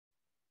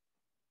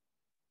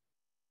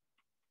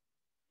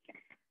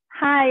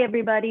Hi,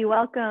 everybody.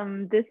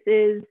 Welcome. This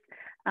is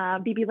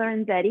Bibi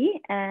Lorenzetti,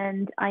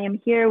 and I am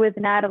here with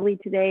Natalie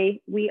today.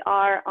 We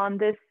are on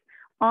this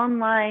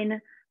online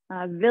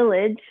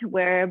village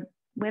where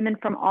women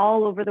from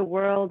all over the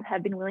world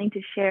have been willing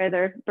to share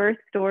their birth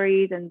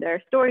stories and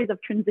their stories of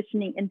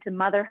transitioning into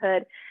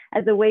motherhood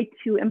as a way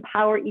to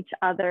empower each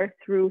other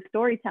through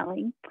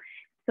storytelling.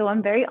 So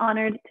I'm very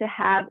honored to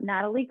have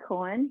Natalie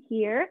Cohen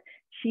here.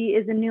 She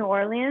is in New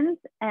Orleans,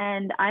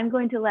 and I'm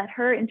going to let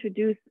her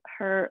introduce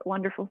her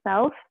wonderful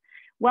self.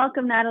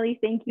 Welcome, Natalie.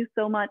 Thank you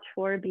so much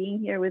for being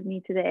here with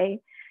me today.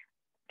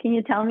 Can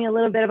you tell me a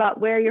little bit about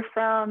where you're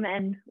from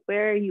and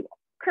where you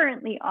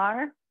currently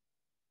are?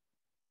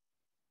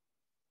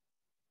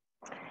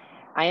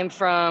 I am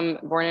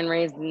born and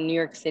raised in New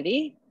York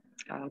City,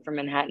 from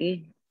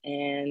Manhattan,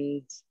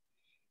 and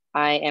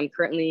I am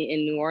currently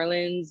in New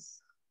Orleans.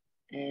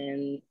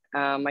 And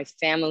my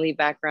family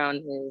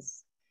background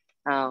is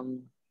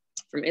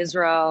from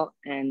Israel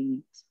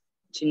and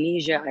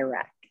Tunisia,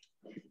 Iraq.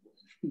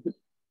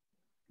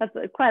 That's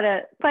quite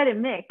a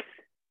mix.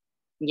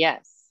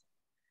 Yes,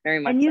 very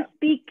much. And you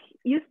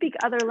speak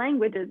other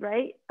languages,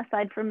 right?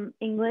 Aside from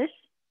English.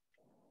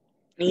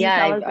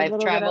 Yeah, I've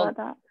traveled.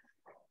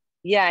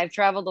 Yeah, I've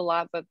traveled a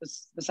lot, but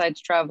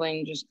besides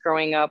traveling, just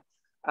growing up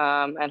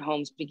at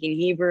home speaking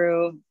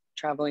Hebrew,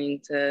 traveling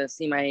to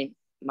see my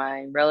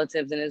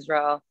relatives in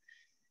Israel.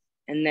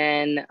 And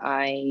then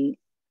I,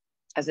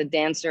 as a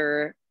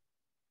dancer,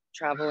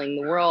 traveling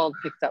the world,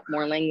 picked up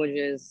more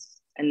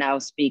languages and now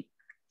speak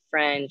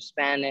French,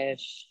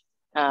 Spanish,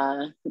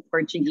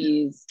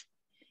 Portuguese,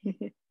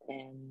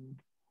 and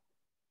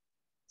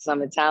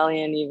some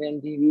Italian, even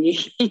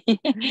Bibi.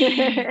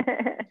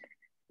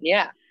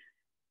 Yeah.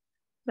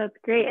 That's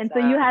great. And so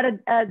you had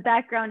a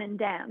background in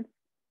dance.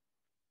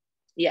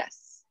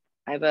 Yes.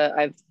 I've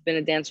been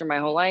a dancer my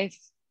whole life,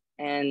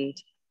 and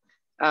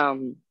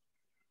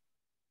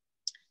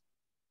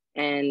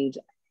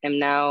am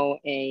now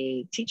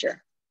a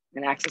teacher,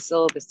 an access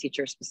syllabus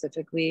teacher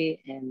specifically,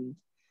 and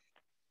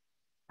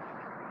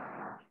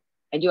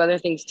I do other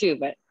things too,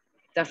 but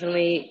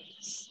definitely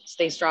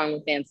stay strong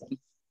with dancing.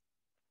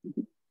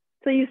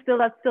 So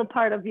that's still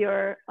part of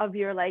your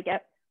like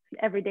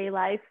everyday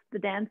life, the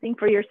dancing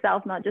for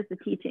yourself, not just the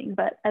teaching,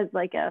 but as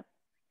like a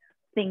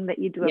thing that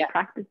you do, a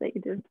practice that you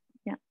do.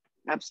 Yeah.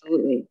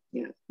 Absolutely.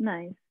 Yeah.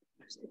 Nice.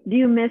 Absolutely. Do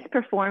you miss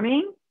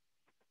performing?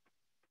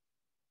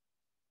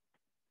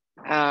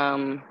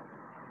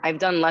 I've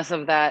done less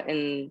of that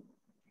in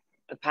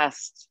the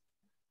past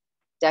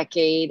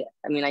decade.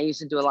 I mean, I used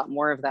to do a lot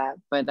more of that,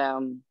 but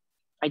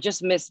I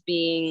just miss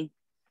being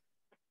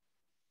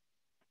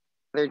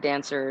other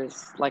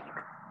dancers, like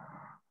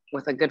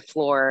with a good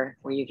floor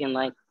where you can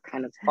like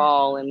kind of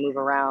fall and move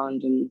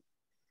around, and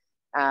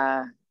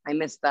I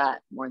miss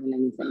that more than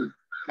anything.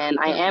 And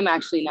I am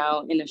actually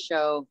now in a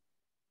show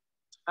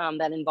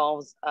that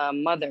involves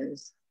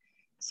mothers,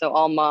 so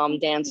all mom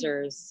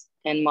dancers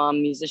and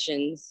mom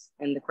musicians,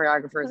 and the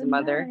choreographer is a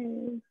mother.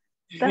 Nice.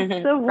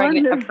 That's so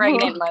wonderful. A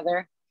pregnant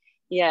mother.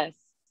 Yes.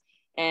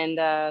 And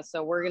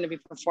so we're going to be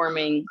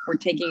performing. We're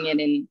taking it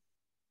in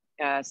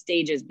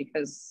stages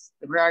because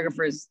the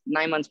choreographer is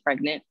 9 months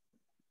pregnant.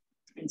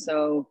 And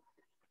so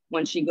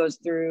when she goes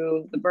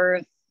through the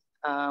birth,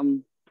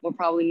 we'll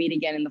probably meet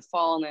again in the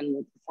fall, and then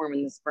we'll perform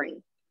in the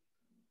spring.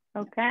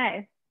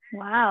 Okay.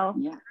 Wow.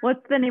 Yeah.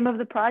 What's the name of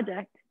the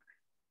project?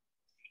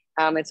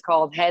 It's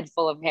called Head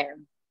Full of Hair.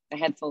 A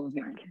Head Full of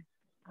Hair.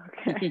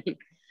 Okay.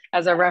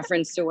 As a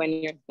reference to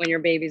when your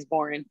baby's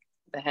born,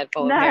 the head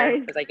full of hair.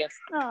 Because I guess,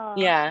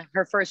 yeah,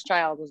 her first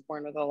child was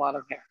born with a lot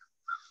of hair.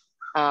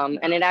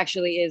 And it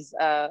actually is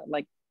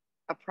like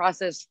a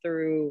process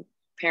through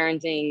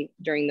parenting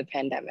during the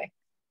pandemic.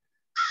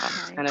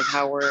 Nice. Kind of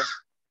how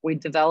we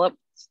developed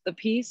the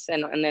piece,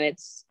 and then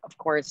it's of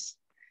course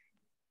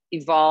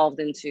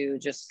evolved into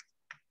just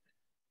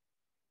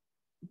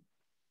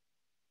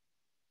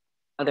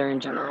mother in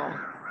general,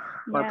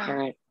 or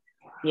parent.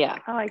 Yeah.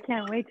 Oh, I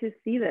can't wait to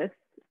see this.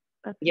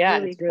 That's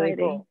really it's exciting. Really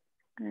cool.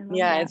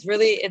 Yeah, that.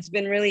 It's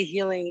been really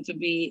healing to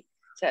be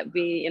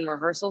in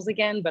rehearsals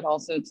again, but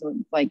also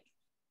to like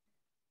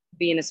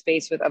be in a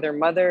space with other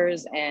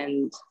mothers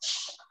and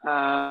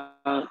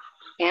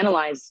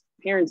analyze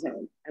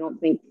parenthood. I don't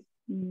think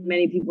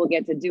many people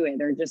get to do it.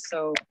 They're just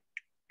so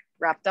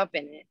wrapped up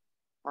in it.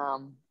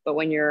 But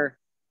when you're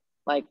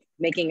like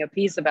making a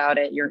piece about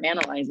it, you're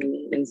analyzing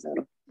it. And so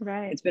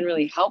it's been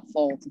really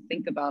helpful to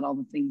think about all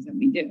the things that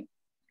we do.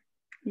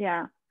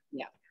 Yeah.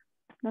 Yeah.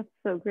 That's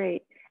so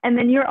great. And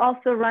then you're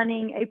also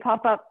running a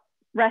pop-up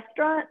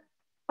restaurant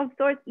of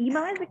sorts.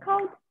 Ima, is it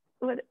called?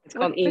 It's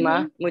called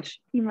Ima, which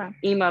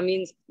Ima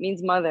means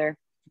mother.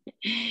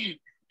 It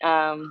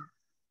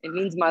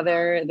means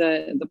mother.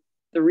 The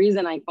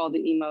reason I called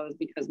it Ima is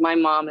because my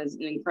mom is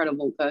an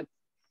incredible cook.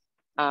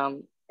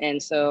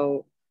 And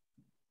so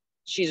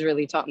she's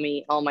really taught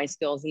me all my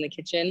skills in the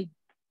kitchen.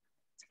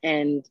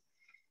 And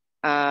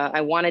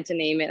I wanted to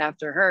name it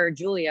after her,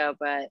 Julia,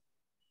 but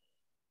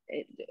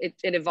it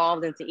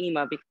evolved into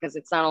Ima because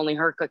it's not only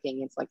her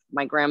cooking, it's like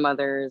my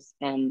grandmother's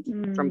and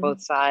from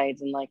both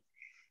sides. And like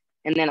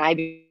And then I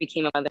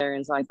became a mother.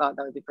 And so I thought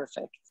that would be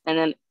perfect. And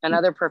then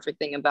another perfect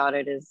thing about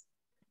it is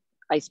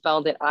I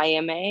spelled it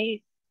IMA,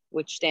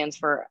 which stands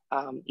for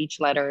each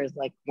letter is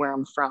like where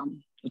I'm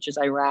from, which is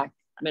Iraq,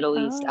 Middle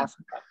East,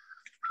 Africa.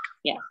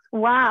 Yeah.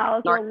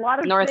 Wow. So a lot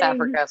of North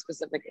Africa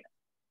specifically.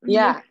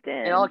 Yeah.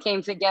 It all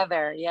came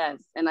together. Yes.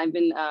 And I've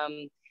been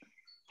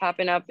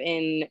popping up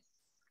in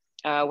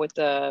with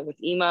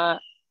Ema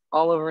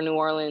all over New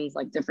Orleans,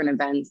 like different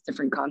events,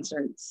 different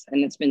concerts.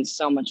 And it's been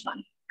so much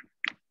fun.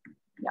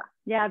 Yeah.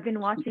 Yeah, I've been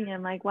watching it.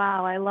 I'm like,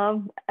 wow, I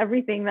love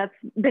everything that's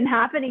been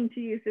happening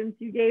to you since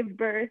you gave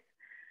birth.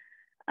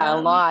 A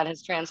lot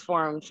has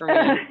transformed for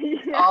me.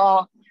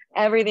 Yeah.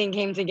 Everything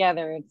came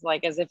together. It's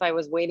like as if I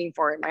was waiting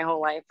for it my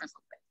whole life or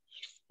something.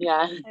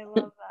 Yeah. I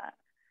love that.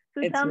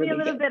 So tell me a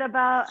little bit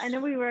about, I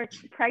know we were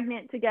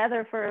pregnant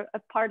together for a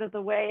part of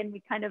the way and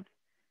we kind of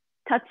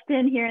touched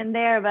in here and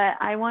there, but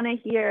I want to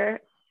hear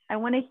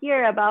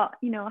about,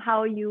 you know,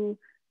 how you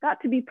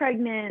got to be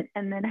pregnant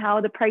and then how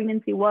the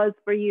pregnancy was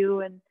for you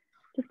and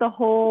just the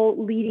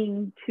whole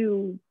leading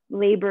to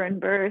labor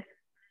and birth.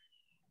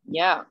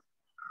 Yeah.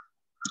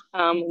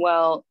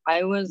 Well,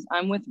 I'm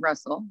with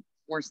Russell.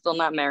 We're still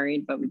not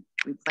married, but we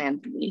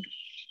plan to be.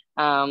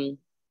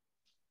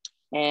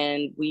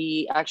 And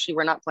we actually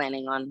were not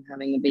planning on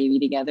having a baby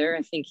together.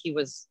 I think he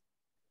was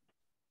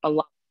a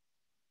lot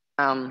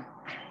on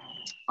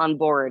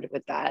board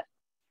with that.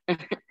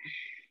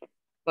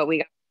 But we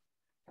got,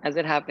 as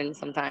it happens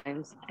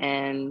sometimes.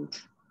 And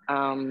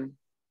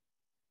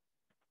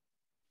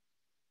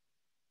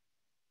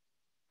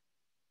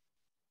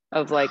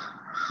of like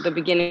the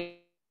beginning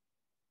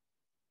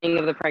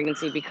of the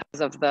pregnancy,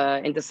 because of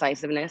the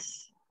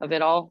indecisiveness of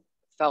it all,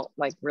 felt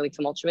like really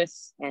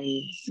tumultuous and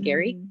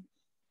scary. Mm-hmm.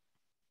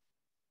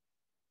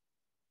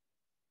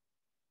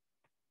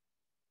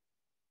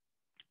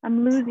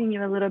 I'm losing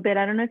you a little bit.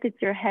 I don't know if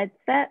it's your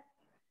headset.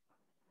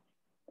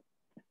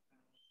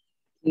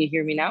 Can you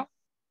hear me now?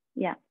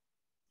 Yeah.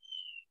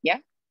 Yeah?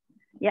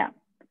 Yeah.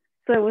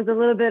 So it was a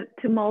little bit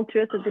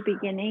tumultuous at the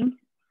beginning.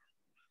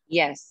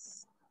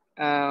 Yes.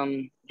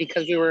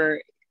 Because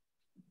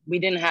we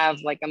didn't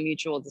have like a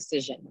mutual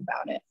decision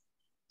about it.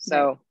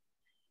 So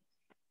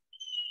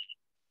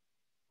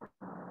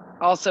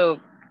also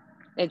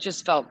it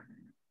just felt,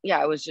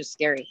 it was just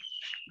scary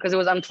because it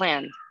was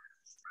unplanned.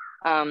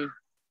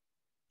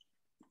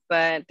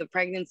 But the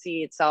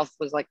pregnancy itself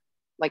was like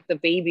the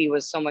baby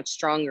was so much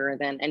stronger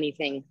than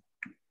anything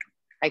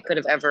I could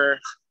have ever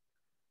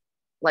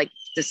like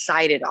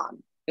decided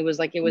on. It was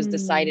like, it was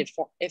decided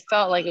for, it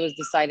felt like it was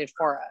decided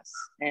for us.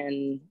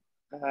 And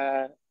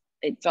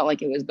it felt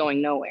like it was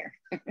going nowhere.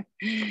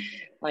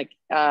 like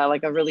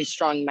a really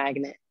strong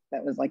magnet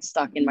that was like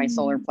stuck in my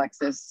solar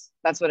plexus.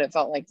 That's what it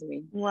felt like to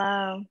me.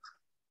 Wow.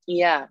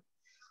 Yeah.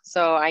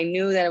 So I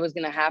knew that it was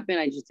going to happen.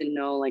 I just didn't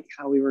know like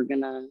how we were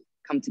going to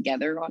come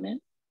together on it.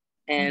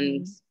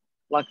 And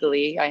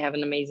luckily I have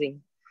an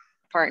amazing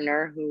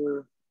partner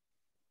who,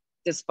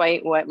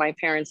 despite what my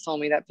parents told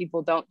me that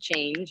people don't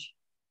change,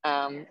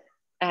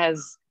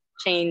 has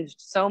changed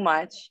so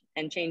much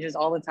and changes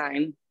all the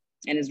time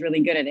and is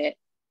really good at it,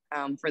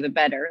 for the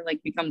better,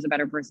 like becomes a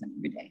better person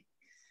every day.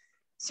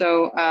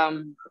 So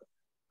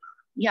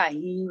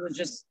he was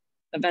just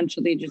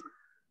eventually just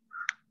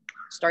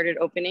started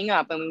opening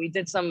up. I mean,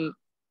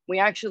 he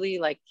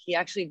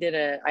actually did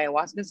a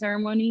ayahuasca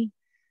ceremony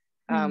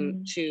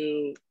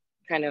to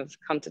kind of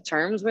come to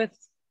terms with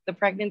the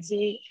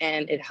pregnancy,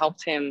 and it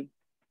helped him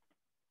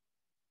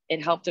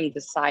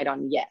decide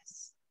on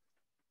yes.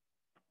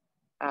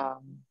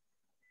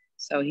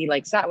 So he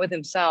like sat with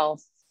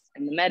himself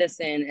and the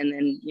medicine, and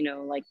then, you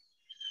know, like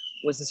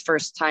was his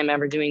first time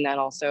ever doing that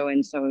also.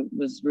 And so it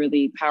was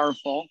really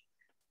powerful.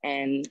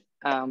 And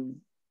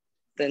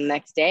the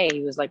next day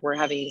he was like, we're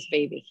having this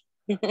baby.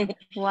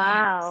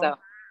 Wow. So,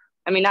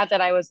 I mean, not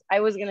that I was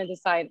going to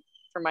decide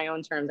for my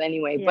own terms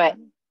anyway, but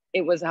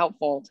it was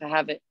helpful to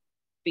have it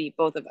be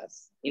both of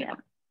us, you know?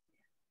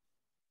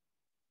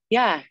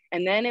 Yeah.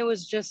 And then it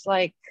was just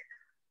like,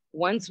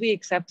 once we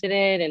accepted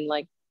it and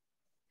like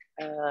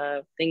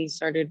things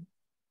started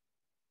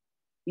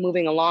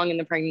moving along in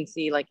the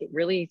pregnancy, like it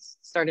really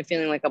started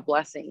feeling like a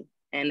blessing,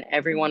 and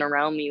everyone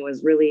around me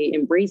was really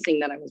embracing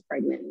that I was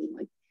pregnant, and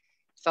like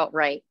felt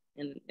right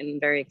and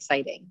very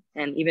exciting.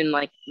 And even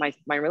like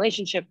my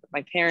relationship with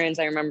my parents,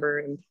 I remember,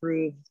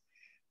 improved.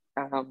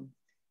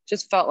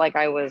 Just felt like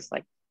I was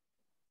like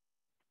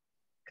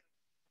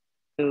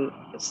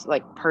this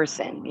like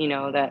person, you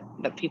know, that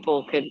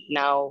people could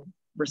now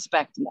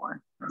respect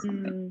more or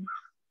something.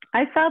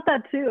 I felt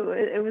that too.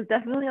 It was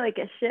definitely like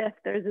a shift.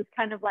 There's this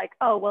kind of like,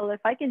 oh, well, if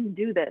I can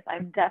do this,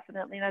 I'm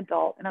definitely an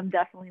adult and I'm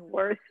definitely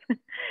worth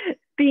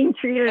being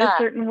treated a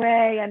certain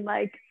way and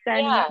like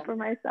standing up for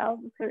myself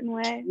a certain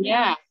way.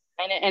 Yeah.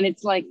 And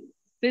it's like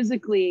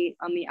physically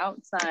on the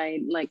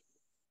outside, like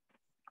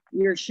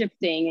you're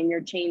shifting and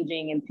you're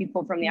changing, and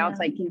people from the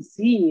outside can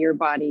see your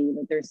body,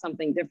 that there's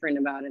something different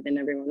about it than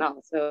everyone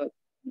else. So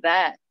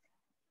that,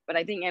 but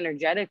I think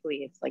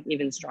energetically, it's like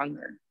even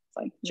stronger. It's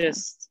like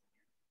just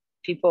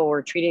people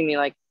were treating me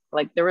like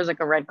Like there was like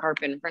a red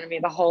carpet in front of me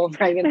the whole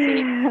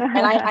pregnancy.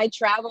 And I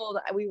traveled,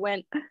 we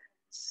went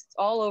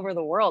all over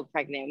the world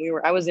pregnant.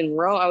 I was in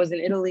Rome, I was in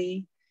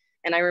Italy.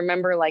 And I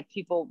remember like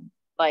people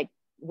like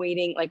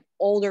waiting, like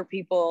older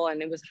people,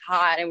 and it was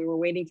hot and we were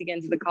waiting to get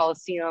into the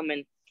Coliseum,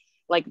 and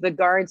like the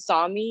guard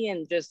saw me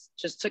and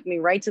just took me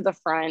right to the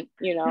front,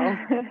 you know.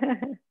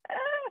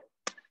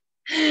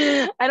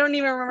 I don't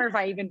even remember if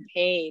I even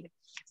paid.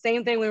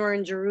 Same thing, we were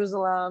in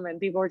Jerusalem and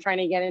people were trying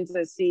to get into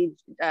the sea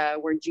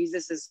where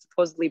Jesus is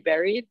supposedly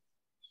buried.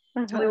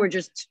 We were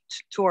just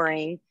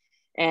touring,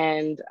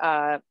 and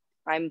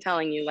I'm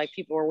telling you, like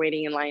people were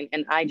waiting in line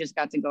and I just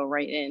got to go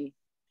right in,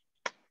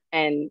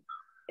 and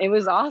it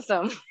was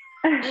awesome.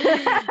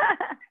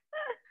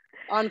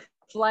 On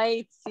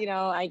flights, you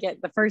know, I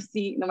get the first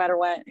seat no matter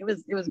what. It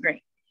was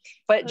great.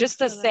 But just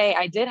to say,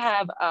 I did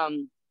have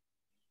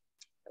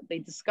they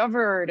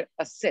discovered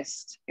a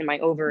cyst in my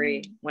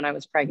ovary when I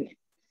was pregnant.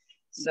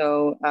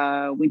 So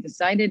we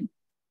decided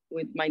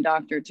with my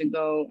doctor to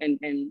go and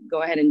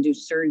go ahead and do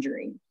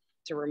surgery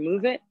to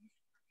remove it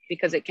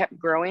because it kept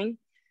growing.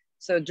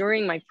 So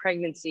during my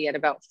pregnancy at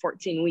about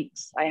 14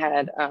 weeks, I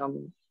had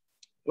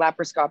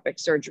laparoscopic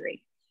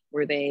surgery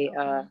where they,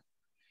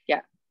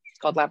 it's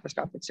called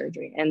laparoscopic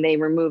surgery. And they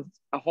removed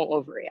a whole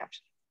ovary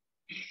actually.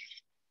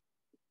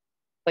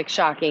 Like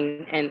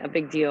shocking and a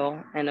big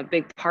deal and a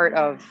big part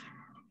of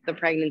the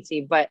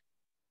pregnancy, but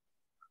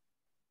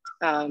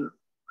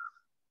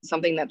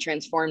something that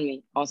transformed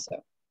me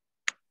also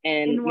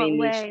and made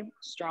me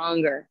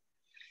stronger.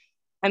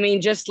 I mean,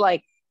 just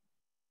like,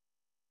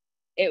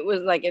 it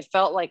was like, it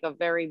felt like a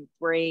very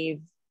brave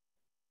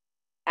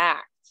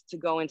act to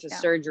go into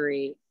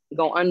surgery,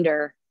 go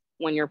under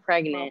when you're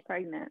pregnant.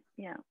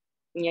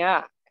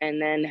 Yeah.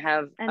 And then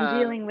have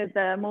dealing with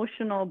the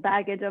emotional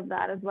baggage of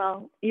that as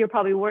well. You're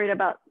probably worried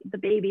about the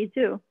baby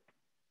too.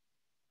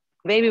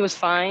 Baby was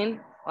fine.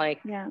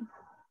 Like,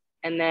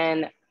 and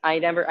then I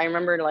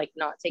remember like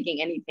not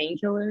taking any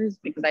painkillers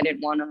because I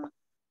didn't want to,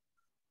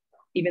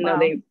 even though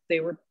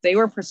they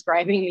were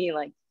prescribing me,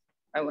 like,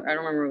 I don't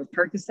remember, it was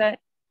Percocet.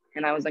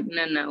 And I was like,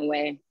 no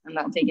way. I'm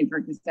not taking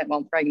Percocet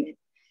while pregnant.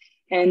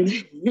 And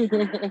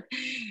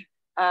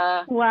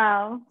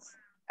wow.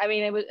 I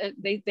mean, it was,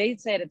 they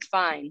said it's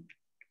fine,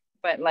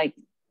 but like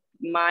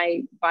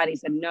my body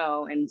said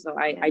no. And so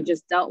I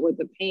just dealt with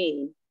the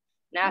pain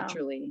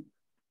naturally. Wow.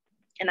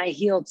 And I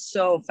healed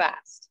so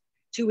fast.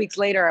 2 weeks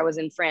later, I was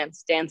in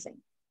France dancing,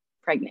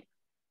 pregnant.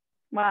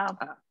 Wow.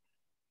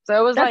 So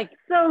it was That's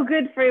so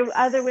good for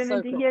other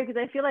women to hear,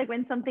 because I feel like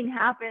when something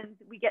happens,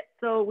 we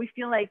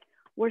feel like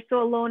we're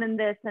so alone in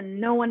this,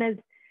 and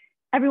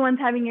everyone's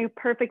having a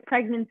perfect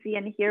pregnancy,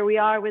 and here we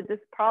are with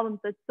this problem.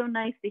 So it's so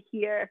nice to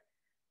hear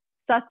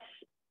such,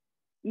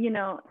 you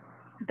know,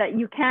 that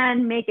you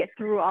can make it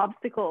through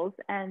obstacles,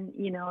 and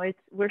you know,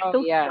 we're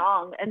so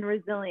strong and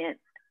resilient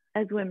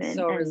as women.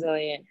 So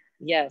resilient.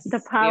 Yes. The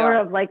power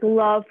of like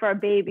love for our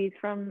babies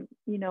from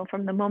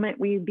the moment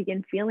we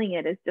begin feeling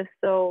it is just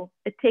so,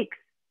 it takes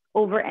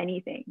over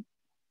anything.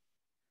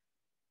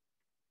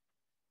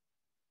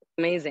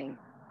 Amazing.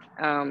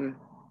 And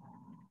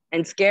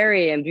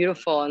scary and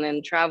beautiful. And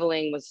then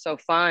traveling was so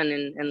fun.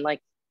 And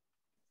like,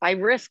 I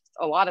risked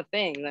a lot of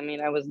things. I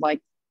mean, I was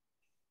like,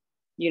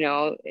 you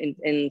know,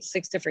 in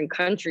 6 different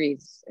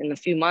countries in a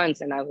few months,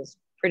 and I was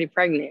pretty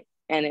pregnant.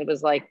 And it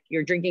was like,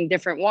 you're drinking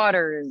different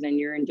waters and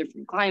you're in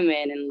different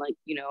climate, and like,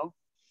 you know,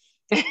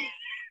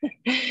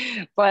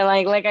 but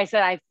like I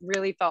said, I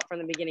really felt from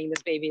the beginning,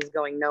 this baby is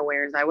going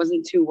nowhere. I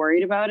wasn't too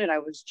worried about it. I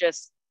was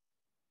just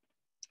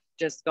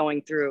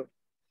going through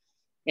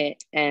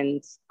it.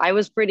 And I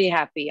was pretty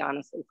happy,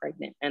 honestly,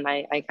 pregnant. And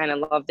I kind of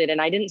loved it. And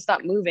I didn't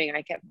stop moving.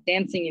 I kept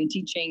dancing and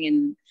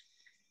teaching.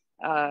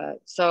 And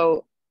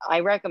so I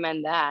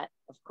recommend that,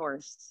 of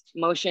course.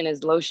 Motion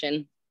is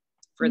lotion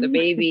for the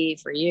baby,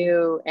 for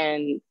you.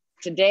 And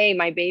today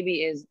my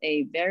baby is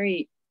a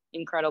very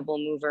incredible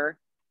mover.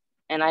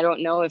 And I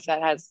don't know if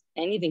that has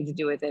anything to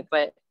do with it,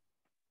 but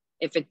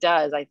if it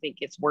does, I think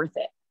it's worth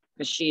it,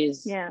 because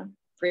she's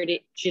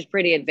pretty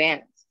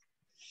advanced.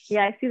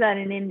 Yeah, I see that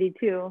in Indy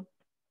too.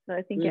 So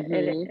I think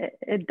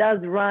it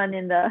does run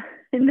in the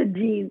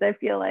genes, I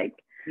feel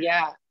like.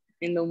 Yeah,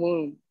 in the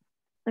womb.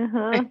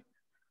 The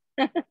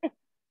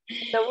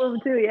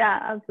womb too, yeah,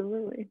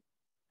 absolutely.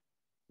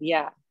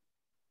 Yeah.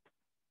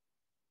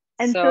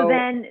 And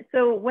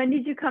so when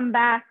did you come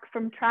back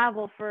from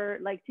travel for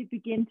like to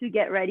begin to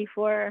get ready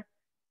for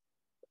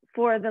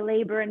the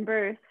labor and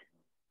birth?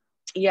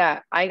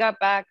 Yeah, I got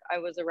back, I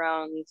was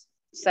around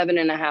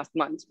 7.5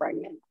 months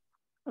pregnant.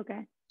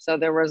 Okay. So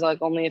there was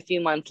like only a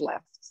few months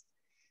left.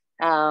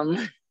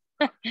 And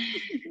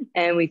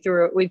we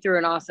threw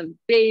an awesome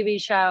baby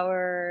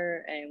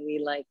shower, and we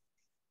like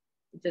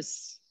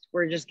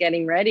we're just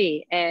getting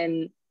ready.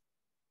 And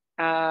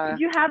did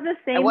you have the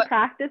same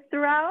practice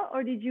throughout,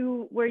 or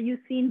were you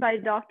seen by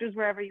doctors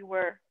wherever you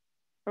were,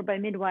 or by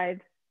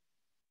midwives?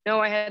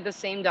 No, I had the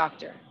same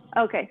doctor.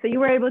 Okay, so you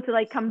were able to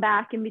like come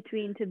back in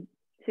between to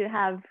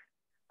have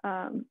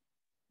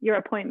your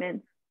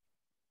appointments.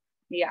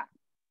 Yeah.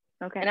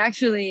 Okay. And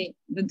actually,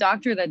 the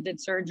doctor that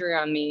did surgery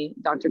on me,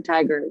 Dr.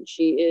 Taggart,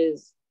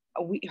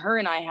 her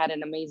and I had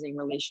an amazing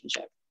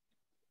relationship.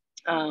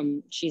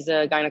 She's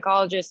a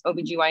gynecologist,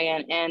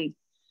 OBGYN, and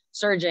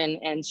surgeon.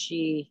 And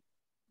she,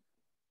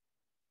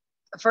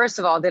 first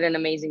of all, did an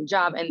amazing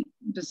job. And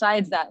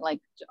besides that,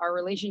 like, our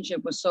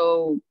relationship was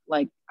so,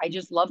 like, I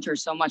just loved her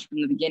so much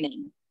from the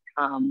beginning.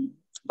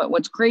 But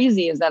what's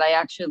crazy is that I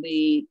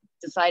actually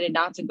decided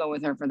not to go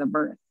with her for the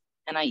birth.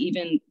 And I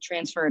even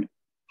transferred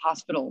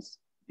hospitals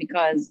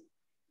because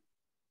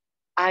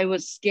I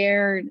was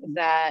scared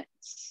that,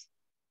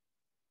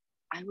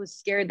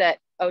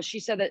 oh, she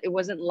said that it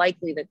wasn't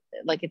likely that,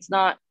 like, it's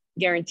not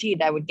guaranteed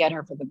that I would get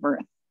her for the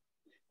birth.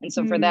 And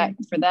so for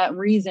that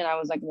reason, I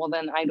was like, well,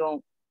 then I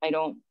don't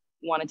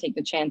want to take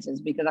the chances,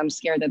 because I'm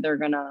scared that they're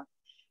going to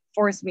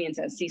force me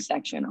into a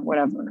C-section or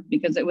whatever,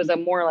 because it was a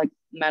more like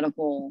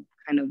medical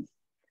kind of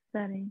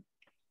setting.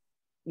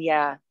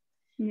 Yeah.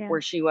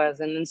 Where she was.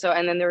 And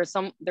then there's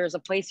a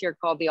place here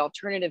called the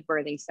Alternative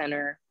Birthing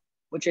Center,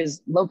 which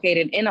is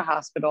located in a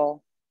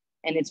hospital,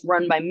 and it's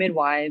run by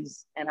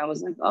midwives. And I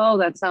was like, oh,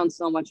 that sounds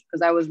so much,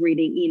 because I was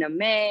reading Ina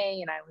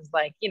May, and I was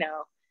like,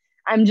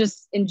 I'm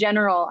just, in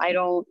general, I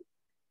don't,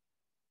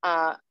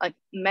 like,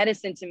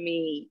 medicine to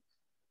me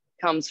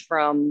comes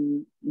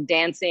from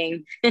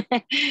dancing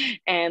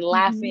and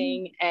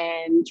laughing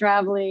and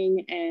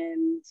traveling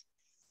and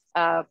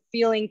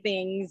feeling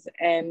things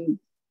and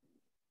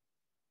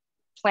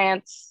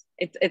plants.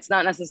 It's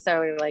not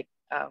necessarily like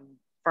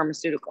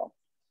pharmaceutical,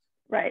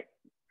 right?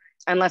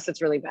 Unless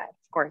it's really bad,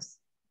 of course.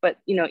 But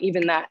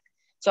even that.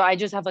 So I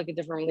just have like a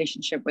different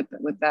relationship with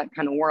that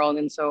kind of world.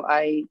 And so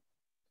I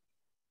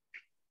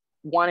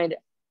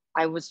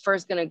was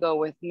first going to go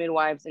with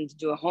midwives and to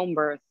do a home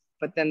birth,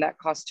 but then that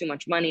cost too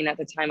much money. And at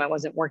the time I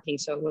wasn't working.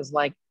 So it was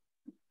like,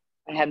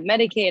 I had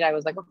Medicaid. I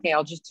was like, okay,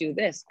 I'll just do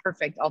this.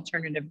 Perfect.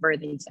 Alternative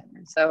Birthing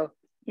Center. So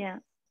yeah,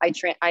 I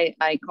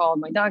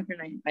called my doctor,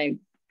 and I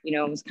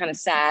it was kind of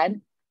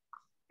sad.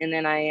 And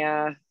then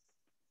I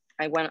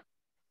went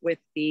with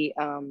the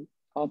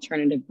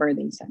Alternative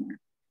Birthing Center.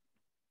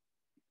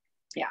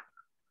 Yeah.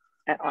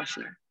 At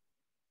Oshner.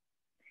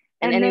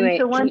 And anyway, then,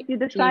 so once you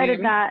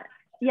decided that,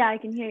 yeah, I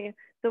can hear you.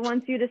 So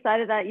once you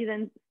decided that,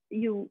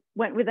 you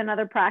went with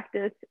another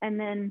practice, and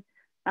then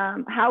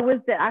how was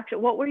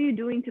what were you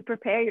doing to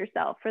prepare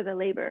yourself for the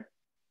labor?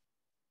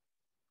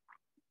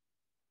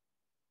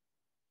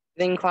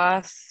 In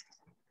class,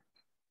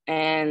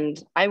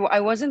 and I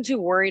wasn't too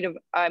worried.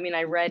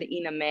 I read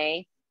Ina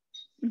May,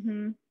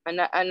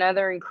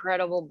 another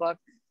incredible book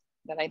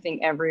that I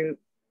think every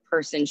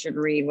person should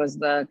read was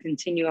The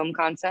Continuum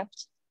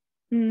Concept.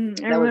 I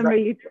remember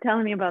you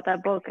telling me about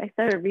that book. I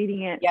started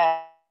reading it.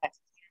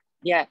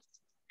 Yeah.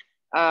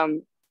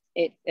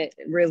 It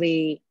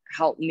really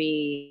helped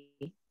me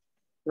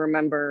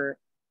remember,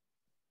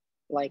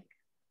 like,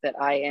 that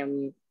I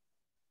am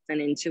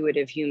an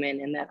intuitive human,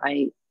 and that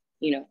I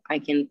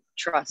can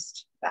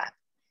trust that.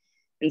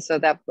 And so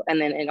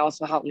and then it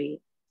also helped me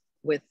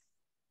with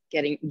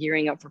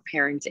gearing up for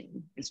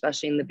parenting,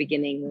 especially in the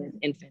beginning with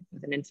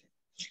an infant.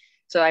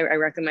 So I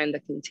recommend The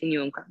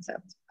Continuum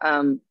Concept.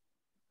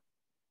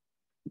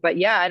 But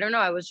yeah, I don't know.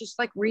 I was just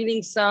like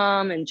reading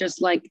some, and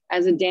just like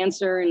as a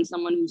dancer and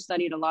someone who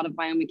studied a lot of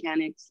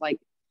biomechanics, like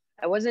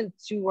I wasn't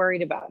too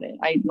worried about it.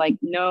 I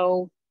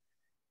know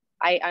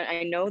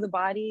the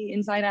body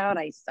inside out.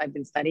 I've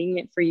been studying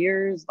it for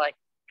years, like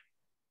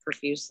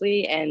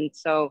profusely. And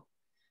so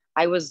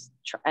I was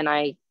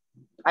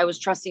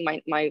trusting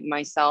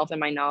myself and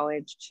my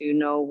knowledge to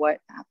know what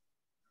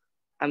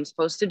I'm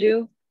supposed to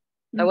do.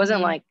 I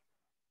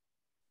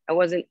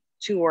wasn't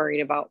too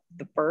worried about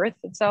the birth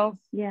itself.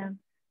 Yeah.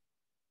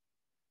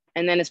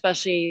 And then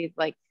especially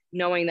like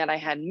knowing that I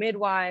had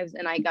midwives,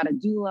 and I got a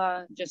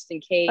doula just in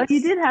case. Oh,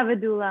 you did have a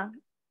doula.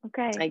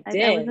 Okay. I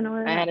did. I wasn't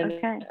aware of that. I had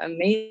an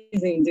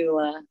amazing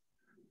doula.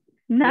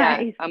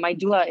 Nice. Yeah. My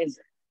doula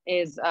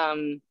is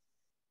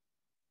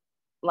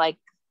like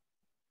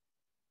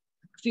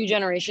a few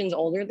generations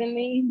older than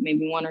me,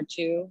 maybe one or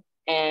two,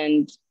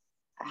 and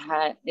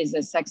is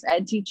a sex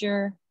ed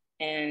teacher,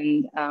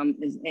 and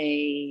is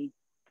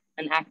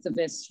an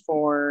activist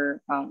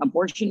for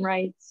abortion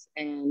rights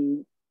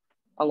and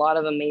a lot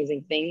of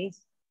amazing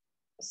things.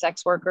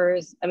 Sex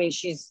workers. I mean,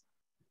 she's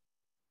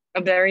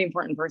a very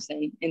important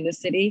person in the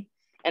city,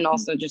 and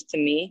also just to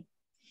me.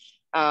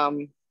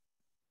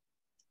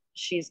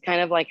 She's kind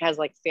of like has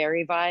like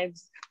fairy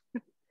vibes.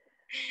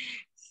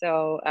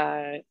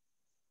 So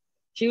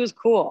she was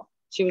cool.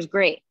 She was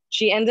great.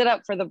 She ended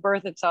up for the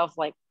birth itself,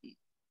 like,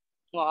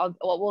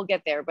 we'll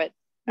get there, but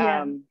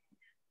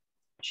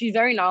she's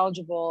very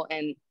knowledgeable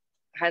and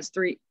has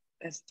three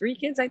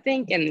kids, I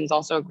think, and is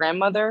also a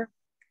grandmother.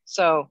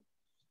 So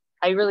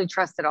I really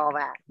trusted all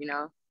that,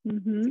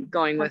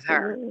 going with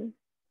her.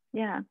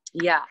 Yeah.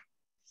 Yeah.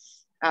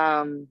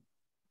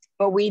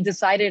 But we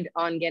decided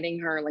on getting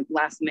her like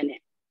last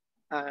minute,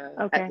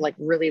 at like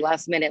really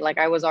last minute. Like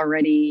I was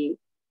already,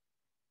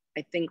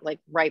 I think like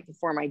right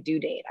before my due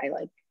date, I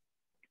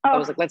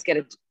was like, let's get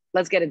a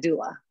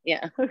doula.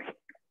 Yeah. Okay.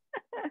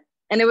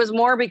 And it was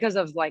more because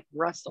of like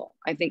Russell.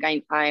 I think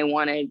I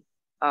wanted,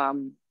 I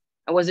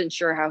wasn't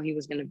sure how he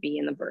was going to be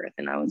in the birth.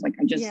 And I was like,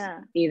 I just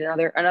need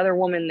another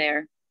woman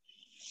there.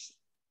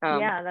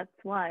 Yeah, that's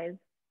wise.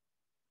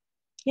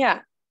 Yeah.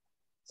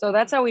 So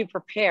that's how we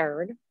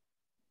prepared.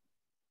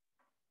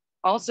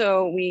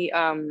 Also, we,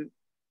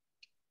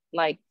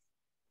 like,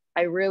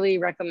 I really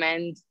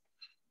recommend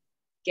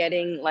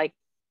getting, like,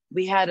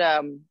 we had,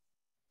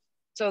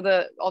 so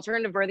the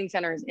alternative birthing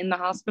center is in the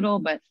hospital,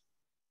 but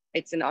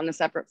it's on a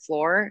separate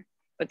floor.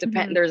 But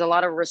there's a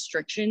lot of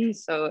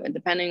restrictions. So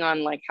depending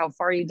on like how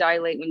far you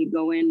dilate when you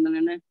go in,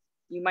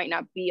 you might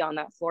not be on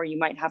that floor. You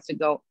might have to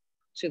go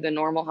to the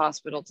normal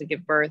hospital to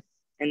give birth.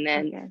 And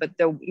then, but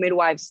the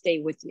midwives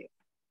stay with you.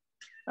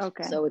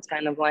 Okay. So it's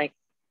kind of like,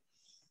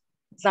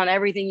 it's not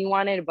everything you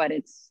wanted, but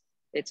it's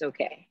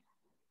okay.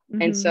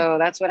 And so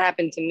that's what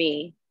happened to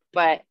me.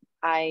 But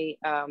I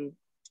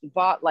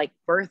bought like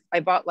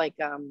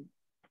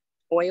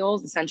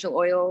oils, essential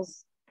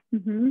oils,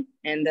 and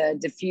the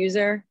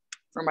diffuser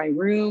for my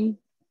room.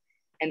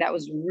 And that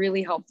was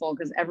really helpful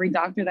because every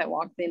doctor that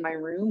walked in my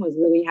room was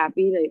really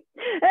happy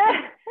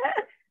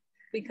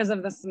because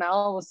of the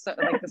smell. Was so,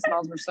 like, the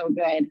smells were so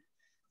good.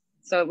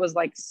 So it was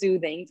like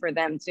soothing for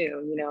them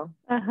too, you know?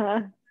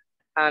 And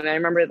I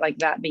remember like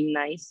that being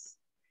nice.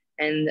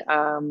 And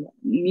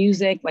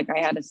music, like I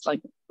had this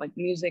like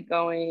music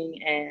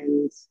going.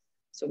 And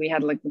so we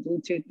had like the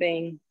Bluetooth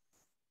thing.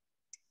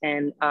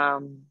 And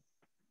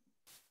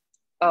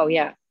oh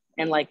yeah.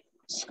 And like,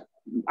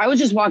 I was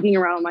just walking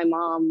around with my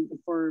mom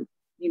before,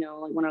 you know,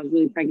 like when I was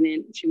really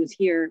pregnant. She was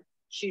here.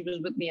 She was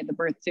with me at the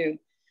birth too.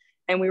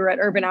 And we were at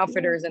Urban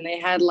Outfitters and they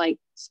had like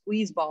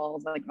squeeze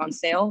balls like on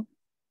sale.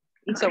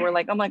 And so we're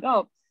like, I'm like,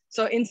 oh,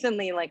 so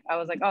instantly, like, I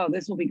was like, oh,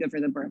 this will be good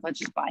for the birth. Let's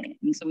just buy it.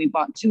 And so we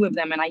bought 2 of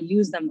them and I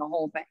used them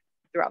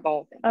throughout the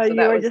whole thing. Oh, so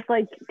you were just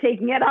like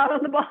taking it out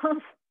on the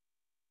balls.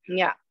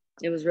 Yeah,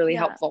 it was really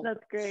helpful.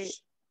 That's great.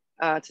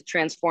 To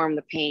transform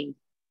the pain.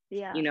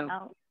 Yeah. You know.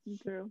 Out and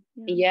through.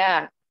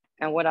 Yeah.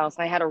 And what else?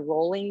 I had a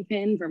rolling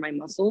pin for my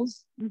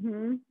muscles.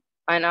 And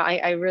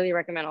I really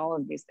recommend all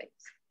of these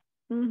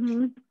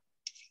things.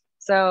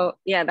 So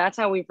yeah, that's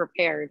how we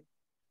prepared.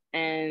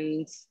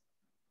 And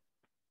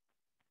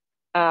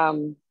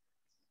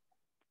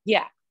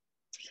yeah.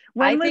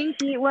 When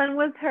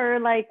was her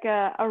like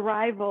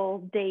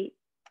arrival date?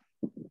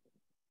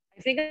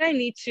 I think I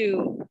need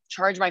to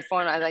charge my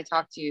phone as I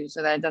talk to you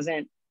so that it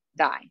doesn't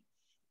die.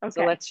 Okay.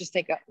 So let's just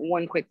take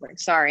one quick break.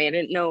 Sorry, I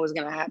didn't know it was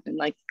gonna happen.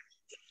 Like,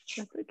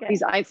 that's okay.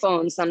 These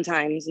iPhones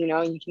sometimes, you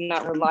know, you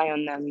cannot rely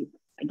on them.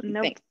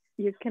 Nope,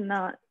 you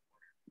cannot.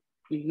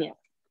 Yeah.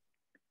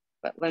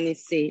 But let me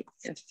see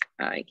if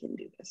I can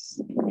do this.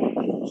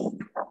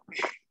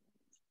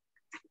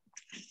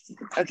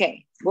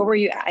 Okay, what were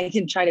you? I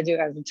can try to do it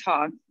as we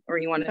talk, or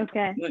you want to?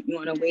 Okay. You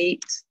want to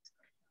wait?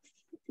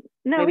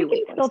 No, maybe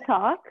we can still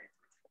talk.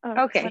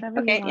 Okay.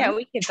 Okay. Yeah,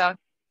 we can talk.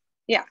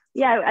 Yeah.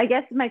 Yeah. I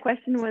guess my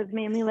question was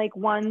mainly like,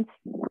 once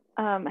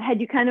had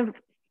you kind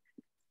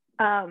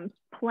of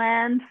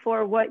planned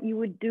for what you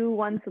would do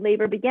once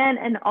labor began,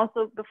 and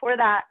also before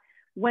that,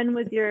 when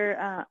was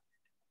your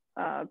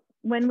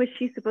when was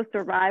she supposed to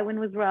arrive? When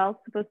was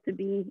Rael supposed to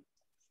be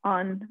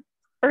on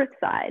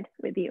Earthside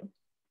with you?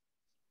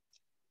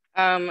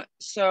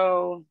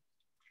 So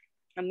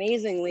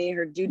amazingly,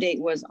 her due date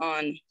was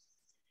on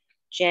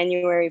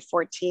January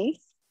 14th,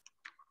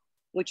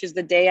 which is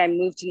the day I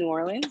moved to New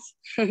Orleans.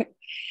 Wow. So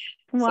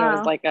it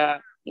was like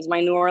it was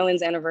my New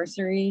Orleans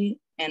anniversary,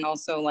 and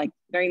also like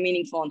very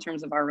meaningful in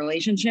terms of our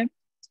relationship.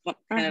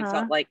 Kind of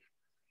felt like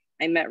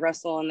I met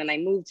Russell and then I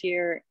moved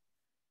here,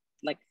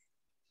 like,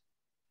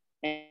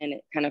 and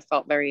it kind of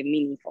felt very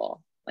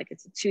meaningful. Like,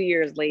 it's 2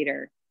 years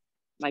later.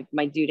 Like,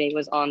 my due date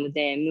was on the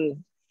day I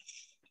moved.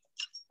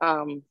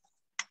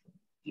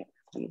 Here,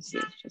 let me see,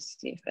 just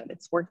see if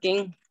it's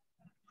working.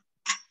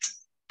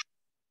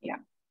 Yeah,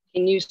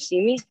 can you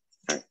see me?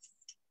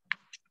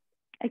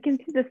 I can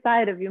see the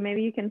side of you.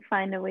 Maybe you can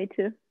find a way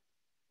to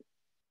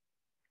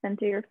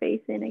center your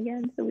face in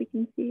again so we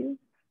can see you.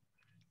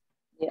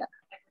 Yeah.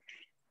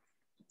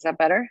 Is that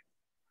better?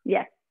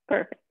 Yes,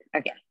 perfect.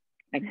 Okay.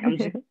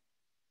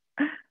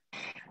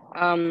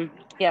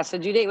 Yeah, so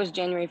due date was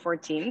January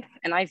 14th,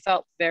 and I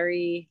felt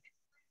very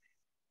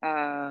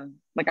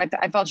like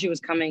I felt she was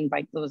coming by,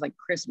 it was like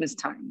Christmas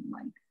time,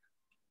 like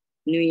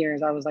New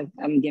Year's. I was like,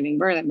 I'm giving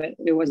birth, but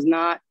it was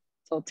not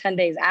till 10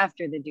 days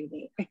after the due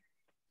date.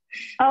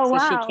 Oh, so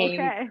wow. She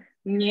came, okay.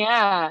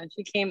 Yeah,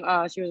 she came,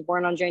 she was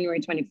born on January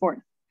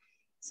 24th.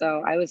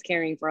 So I was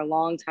carrying for a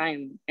long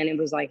time and it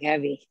was like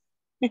heavy.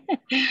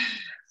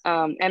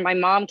 And my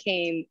mom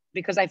came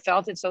because I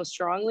felt it so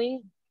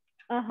strongly.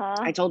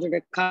 I told her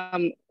to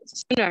come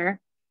sooner.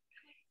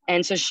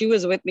 And so she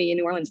was with me in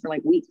New Orleans for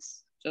like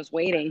weeks, just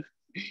waiting.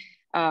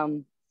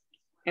 And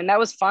that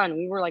was fun.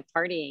 We were like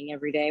partying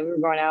every day. We were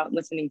going out,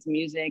 listening to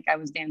music. I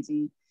was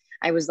dancing.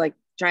 I was like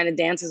trying to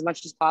dance as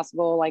much as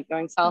possible, like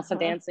going salsa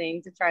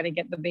dancing to try to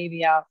get the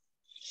baby out.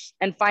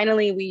 And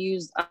finally we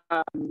used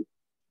an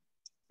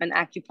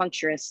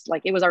acupuncturist.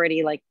 Like, it was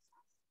already like,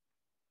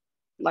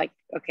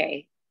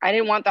 okay, I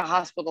didn't want the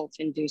hospital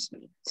to induce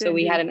me. So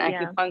we had an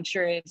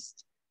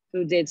acupuncturist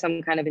who did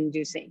some kind of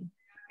inducing,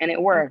 and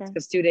it worked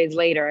because 2 days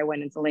later I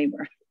went into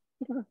labor.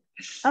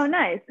 Oh,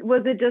 nice.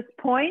 Was it just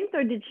points,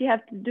 or did she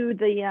have to do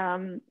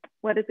the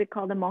what is it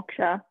called, the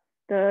moksha,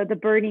 the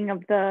burning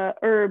of the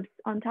herbs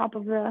on top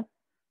of the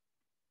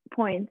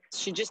points?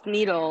 She just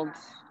needled.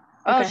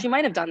 Oh, she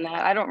might have done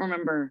that. I don't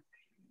remember.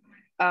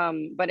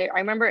 But I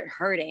remember it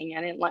hurting.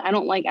 I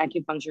don't like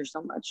acupuncture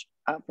so much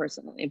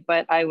personally,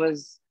 but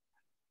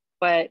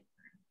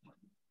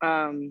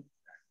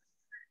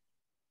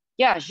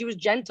yeah, she was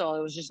gentle.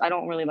 It was just, I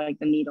don't really like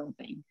the needle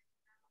thing.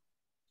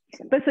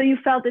 But so you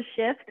felt a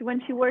shift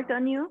when she worked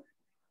on you?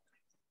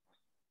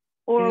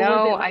 Or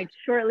no, was it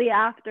shortly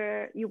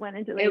after you went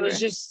into labor? It was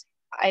just,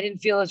 I didn't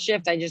feel a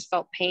shift. I just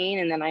felt pain.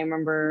 And then I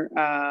remember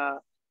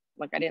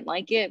like I didn't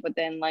like it, but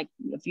then like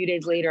a few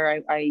days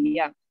later,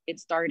 it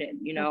started,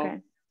 you know. Okay.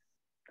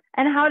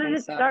 And how did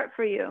it start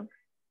for you?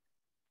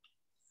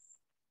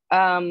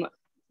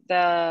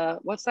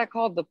 What's that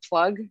called? The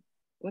plug?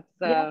 What's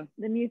the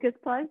mucus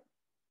plug?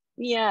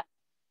 Yeah.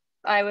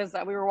 We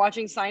were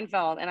watching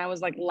Seinfeld and I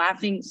was like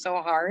laughing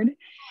so hard,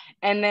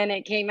 and then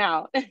it came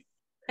out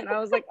and I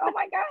was like, oh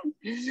my God.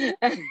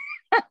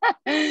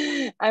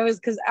 I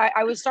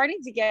was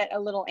starting to get a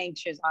little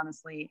anxious,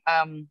 honestly.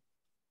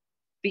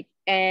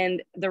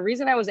 And the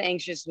reason I was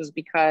anxious was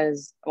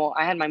because, well,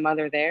 I had my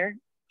mother there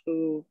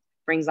who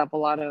brings up a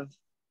lot of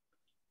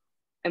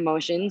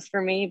emotions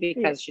for me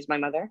because she's my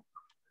mother.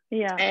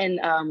 Yeah.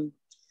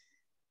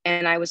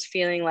 And I was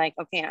feeling like,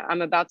 okay,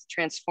 I'm about to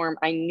transform.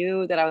 I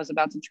knew that I was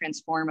about to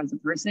transform as a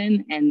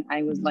person, and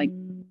I was like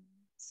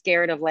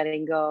scared of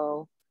letting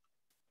go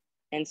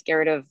and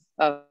scared of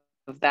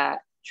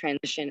that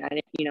transition. I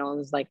didn't, you know, it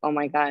was like, oh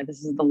my God,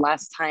 this is the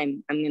last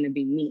time I'm going to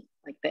be me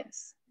like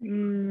this.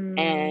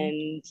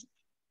 And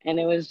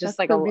it was just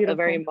like a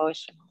very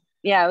emotional.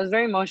 Yeah, it was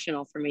very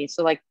emotional for me.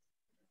 So like,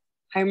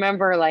 I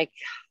remember like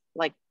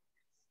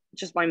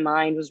just my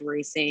mind was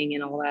racing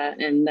and all that.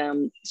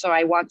 And so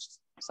I watched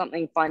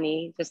something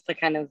funny just to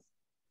kind of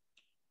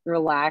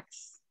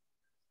relax,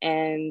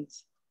 and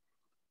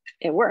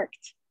it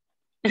worked.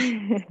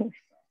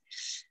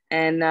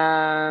 and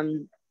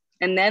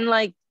then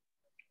like,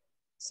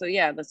 so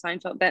yeah, the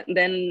Seinfeld,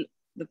 then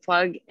the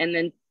plug, and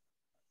then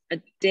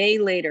a day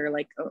later,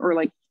 like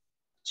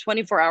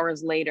 24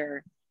 hours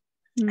later,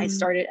 I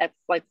started at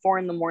like 4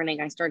 a.m.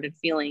 I started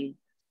feeling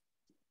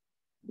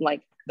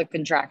like the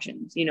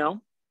contractions, you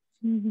know.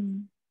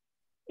 And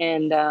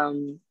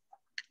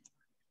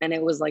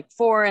it was like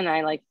 4, and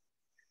I like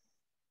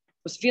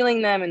was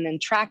feeling them and then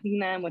tracking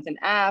them with an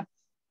app.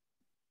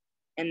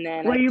 And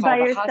then were you by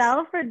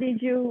yourself, or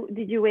did you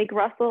wake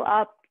Russell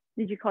up?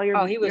 Did you call your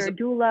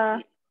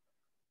doula?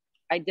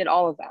 I did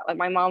all of that. Like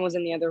my mom was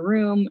in the other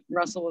room,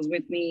 Russell was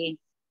with me,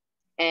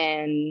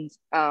 and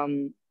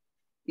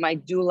my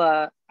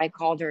doula, I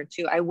called her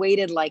too. I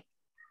waited like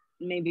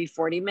maybe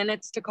 40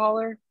 minutes to call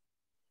her.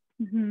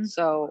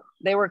 So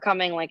they were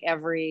coming like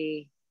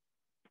every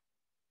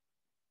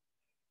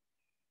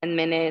 10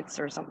 minutes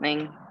or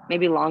something,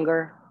 maybe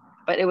longer,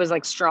 but it was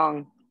like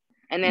strong.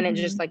 And then it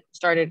just like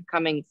started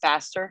coming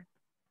faster.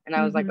 And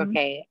I was like,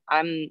 okay,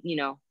 I'm, you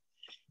know,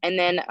 and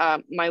then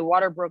my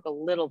water broke a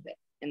little bit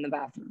in the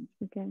bathroom.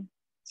 Okay.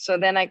 So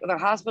then the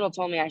hospital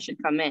told me I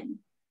should come in.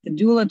 The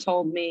doula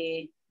told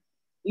me,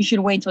 you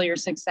should wait till you're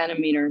 6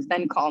 centimeters,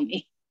 then call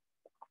me.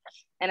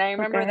 And I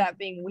remember that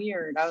being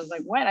weird. I was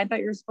like, what? I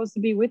thought you were supposed to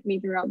be with me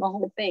throughout the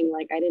whole thing.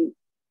 Like, I didn't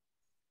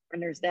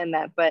understand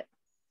that. But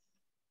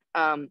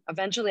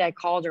eventually I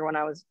called her when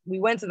we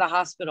went to the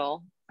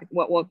hospital, like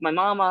what woke my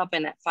mom up.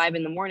 And at 5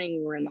 a.m, we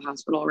were in the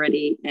hospital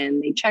already,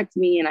 and they checked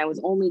me, and I was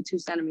only 2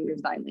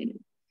 centimeters dilated,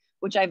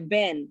 which I've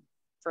been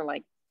for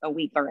like a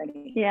week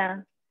already.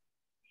 Yeah.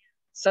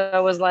 So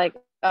I was like,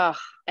 oh,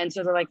 and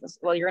so they're like,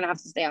 well, you're going to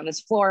have to stay on this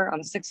floor, on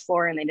the 6th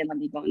floor. And they didn't let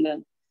me go in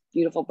the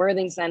beautiful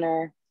birthing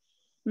center.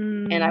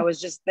 And I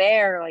was just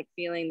there, like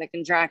feeling the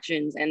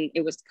contractions, and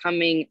it was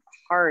coming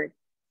hard.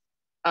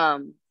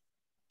 I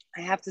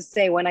have to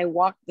say, when I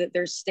walk,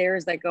 there's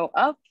stairs that go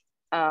up.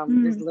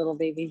 There's a little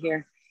baby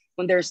here.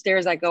 When there's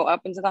stairs that go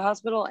up into the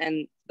hospital,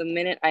 and the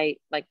minute I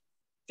like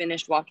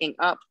finished walking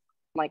up,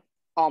 like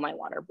all my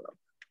water broke.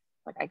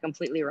 Like I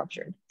completely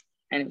ruptured,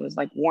 and it was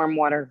like warm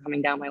water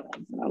coming down my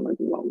legs, and I was like,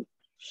 whoa.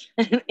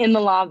 In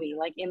the lobby,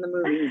 like in the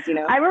movies, you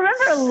know. I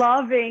remember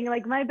loving,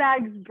 like my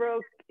bags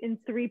broke in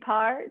 3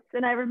 parts,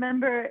 and I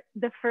remember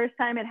the first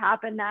time it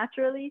happened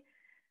naturally,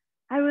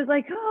 I was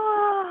like,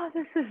 oh,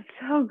 this is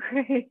so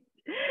great.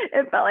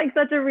 It felt like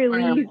such a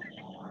release.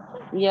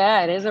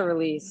 Yeah, it is a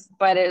release,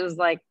 but it was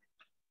like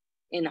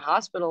in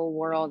hospital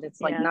world,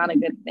 it's like not a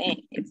good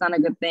thing. It's not a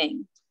good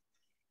thing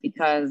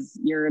because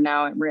you're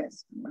now at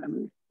risk,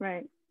 whatever.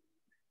 Right.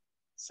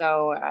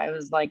 So I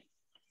was like,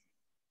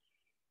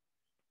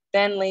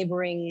 then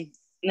laboring,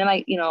 and then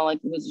I, you know, like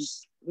it was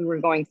just, we were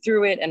going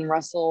through it, and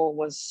Russell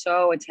was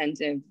so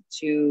attentive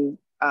to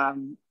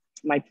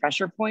my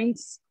pressure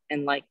points,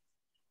 and like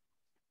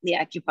the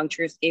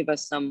acupuncturist gave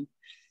us some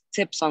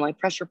tips on like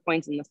pressure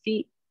points in the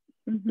feet,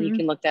 You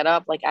can look that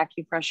up, like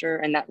acupressure,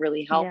 and that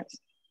really helped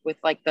with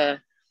like the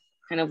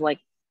kind of like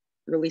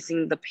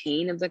releasing the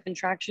pain of the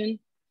contraction.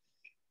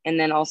 And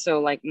then also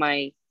like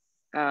my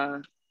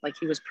like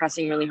he was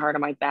pressing really hard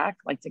on my back,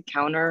 like to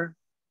counter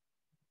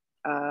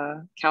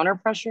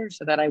pressure,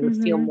 so that I would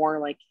feel more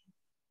like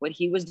what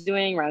he was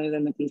doing rather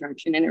than the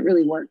contraction, and it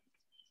really worked.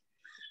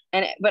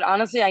 But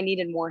honestly, I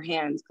needed more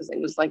hands because it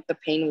was like the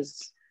pain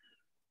was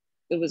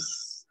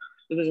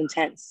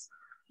intense.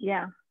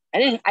 Yeah. I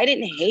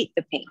didn't hate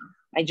the pain.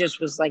 I just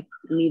was like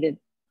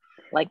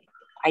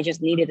I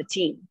just needed a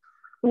team.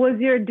 Was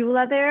your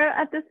doula there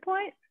at this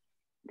point?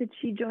 Did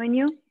she join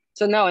you?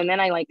 So no, and then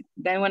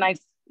when I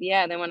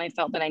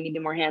felt that I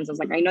needed more hands, I was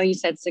like, I know you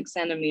said 6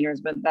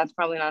 centimeters, but that's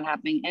probably not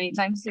happening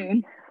anytime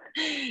soon.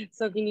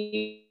 So can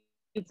you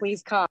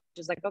please come?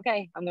 She's like,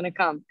 okay, I'm gonna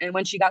come. And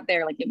when she got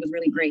there, like it was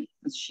really great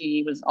because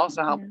she was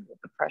also helping with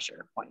the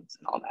pressure points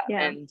and all that.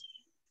 Yeah. And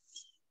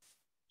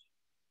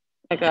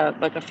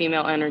like a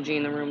female energy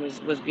in the room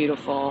was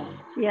beautiful.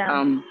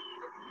 Yeah. Do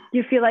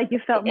you feel like you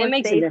felt more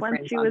safe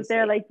once she was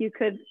there? Like you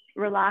could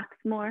relax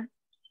more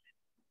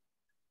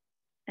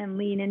and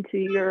lean into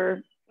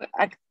your.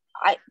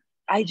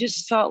 I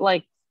just felt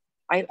like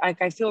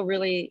I feel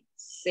really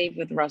safe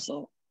with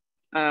Russell,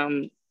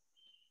 and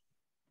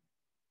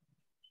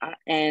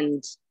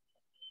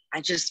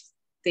I just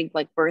think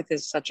like birth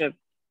is such a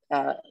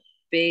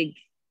big.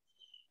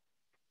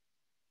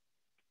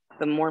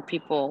 The more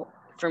people,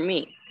 for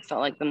me,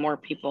 felt like the more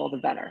people, the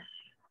better.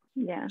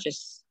 Yeah.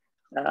 Just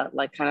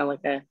like kind of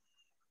like a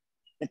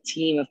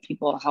team of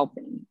people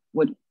helping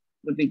would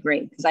be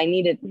great, because I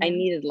needed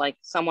like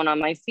someone on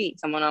my feet,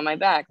 someone on my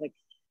back. Like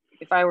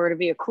if I were to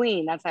be a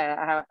queen, that's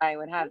how I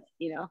would have it,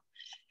 you know.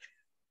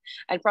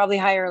 I'd probably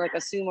hire like a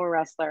sumo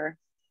wrestler.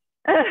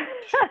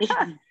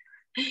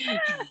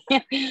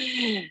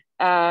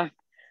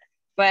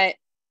 But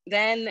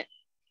then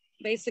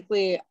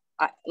basically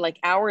like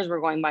hours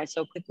were going by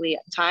so quickly.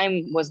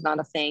 Time was not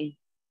a thing.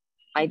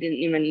 I didn't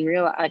even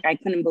realize, like I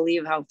couldn't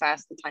believe how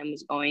fast the time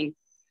was going.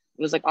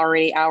 It was like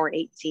already hour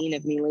 18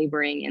 of me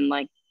laboring, and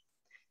like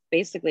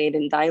basically I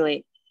didn't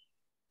dilate.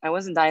 I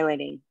wasn't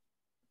dilating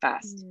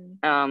fast.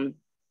 And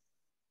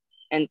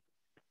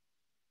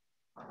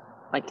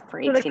like for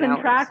 18 hours. So the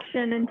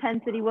contraction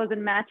intensity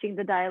wasn't matching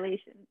the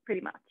dilation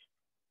pretty much.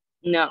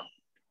 No.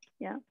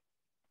 Yeah.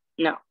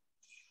 No.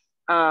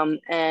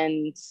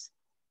 And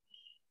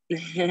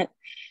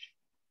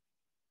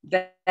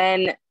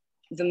then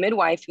the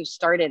midwife who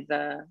started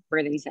the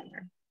birthing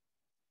center,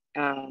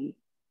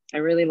 I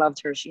really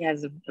loved her. She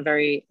has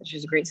she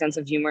has a great sense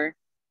of humor.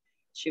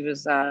 She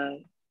was a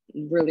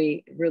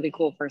really, really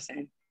cool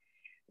person.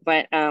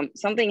 But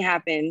something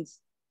happened.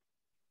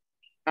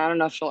 I don't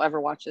know if she'll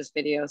ever watch this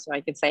video, so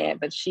I could say it,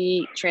 but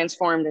she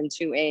transformed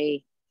into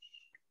a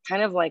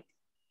kind of like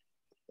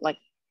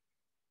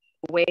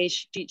way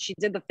she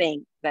did the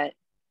thing that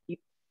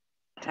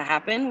to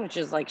happen, which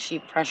is like she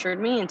pressured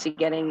me into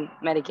getting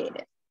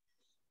medicated.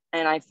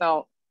 And I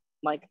felt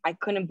like I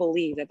couldn't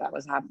believe that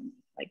was happening.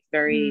 Like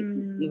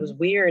it was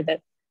weird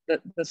that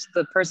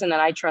the person that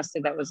I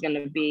trusted that was going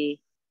to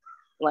be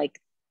like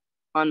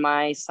on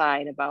my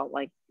side about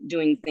like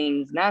doing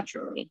things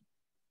naturally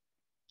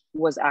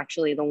was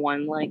actually the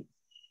one like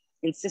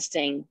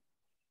insisting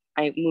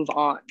I move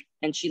on.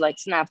 And she like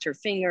snapped her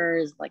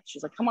fingers, like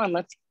she's like, come on,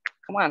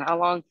 how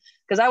long?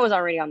 Because I was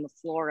already on the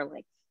floor,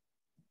 like,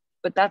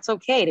 but that's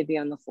okay to be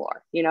on the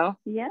floor, you know?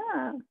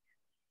 Yeah,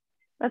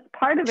 that's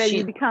part of it.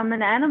 You become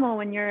an animal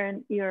when you're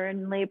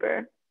in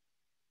labor.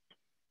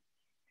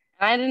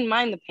 I didn't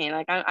mind the pain.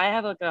 Like I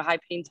have like a high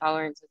pain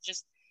tolerance.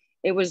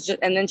 It was just,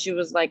 and then she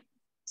was like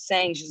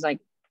saying, she's like,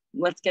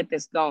 let's get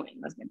this going,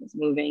 let's get this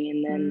moving.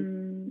 And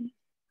then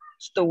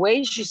the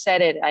way she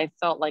said it, I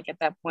felt like at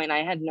that point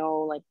I had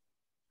no, like,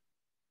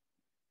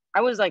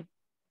 I was like,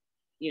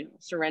 you know,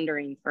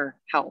 surrendering for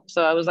help.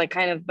 So I was like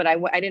kind of, but I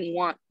didn't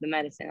want the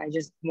medicine. I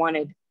just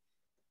wanted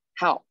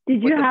help.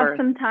 Did you have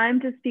some time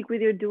to speak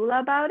with your doula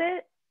about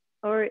it?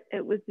 Or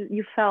it was,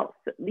 you felt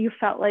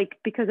like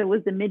because it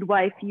was the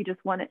midwife, you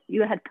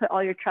had put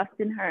all your trust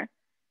in her?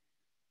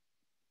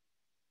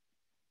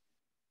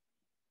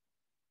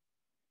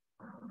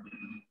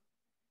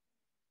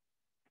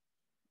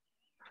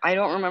 I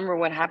don't remember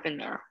what happened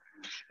there.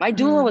 My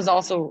doula was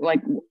also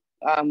like,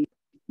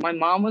 my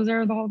mom was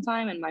there the whole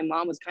time, and my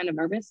mom was kind of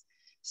nervous.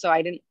 So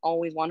I didn't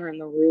always want her in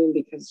the room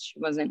because she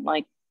wasn't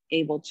like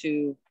able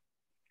to.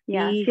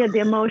 Yeah, she had the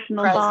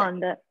emotional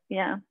bond.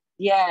 Yeah.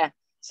 Yeah.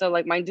 So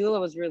like my doula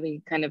was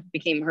really kind of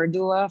became her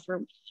doula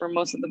for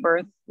most of the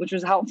birth, which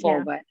was helpful.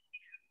 Yeah. But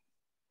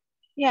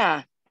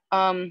yeah.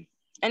 And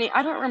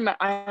I don't remember.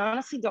 I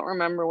honestly don't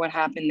remember what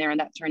happened there in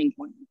that turning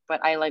point.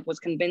 But I like was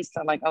convinced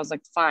that like I was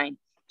like fine.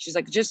 She's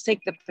like, just take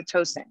the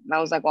Pitocin. And I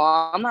was like,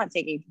 well, I'm not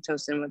taking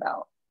Pitocin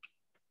without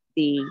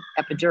the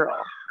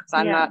epidural, because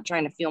I'm not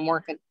trying to feel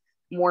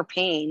more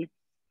pain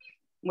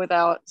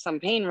without some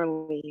pain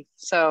relief.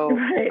 So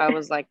I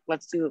was like,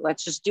 let's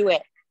just do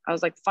it. I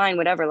was like, fine,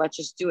 whatever, let's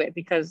just do it,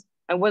 because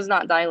I was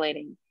not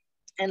dilating.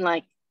 And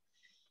like,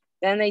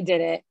 then they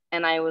did it.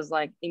 and I was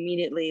like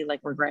immediately like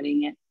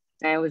regretting it.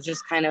 And it was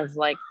just kind of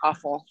like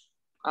awful,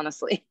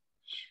 honestly.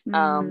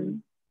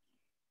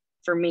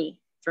 For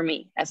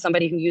me, as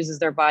somebody who uses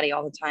their body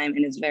all the time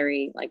and is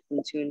very like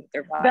in tune with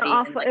their body.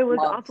 Awful, and, like, it was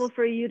loves. awful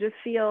for you to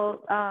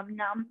feel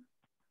numb.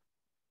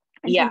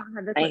 And yeah.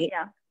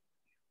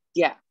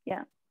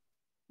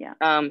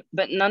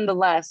 But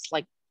nonetheless,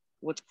 like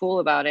what's cool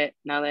about it,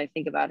 now that I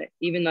think about it,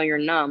 even though you're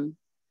numb,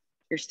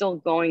 you're still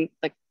going,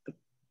 like the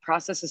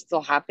process is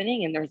still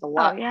happening, and there's a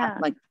lot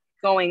like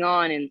going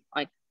on and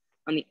like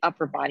on the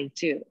upper body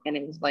too. And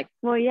it was like,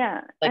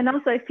 and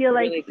also I feel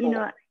really like, cool. you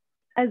know,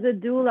 as a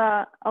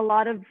doula, a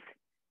lot of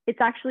it's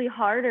actually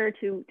harder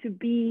to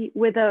be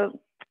with a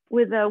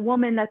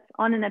woman that's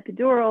on an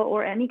epidural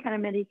or any kind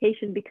of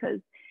medication,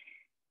 because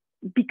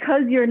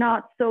you're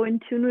not so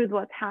in tune with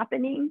what's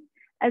happening.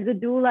 As a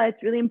doula,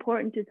 it's really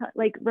important to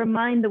like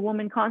remind the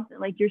woman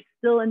constantly, like you're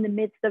still in the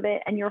midst of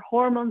it, and your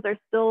hormones are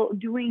still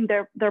doing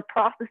their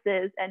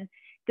processes. And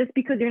just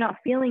because you're not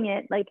feeling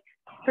it, like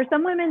for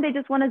some women, they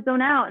just want to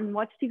zone out and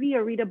watch TV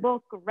or read a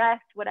book or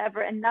rest,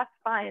 whatever, and that's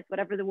fine. It's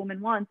whatever the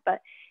woman wants.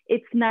 But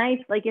it's nice,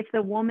 like if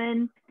the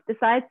woman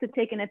decides to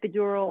take an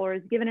epidural or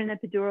is given an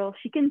epidural,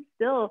 she can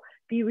still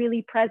be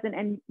really present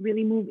and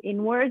really move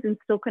inwards and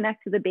still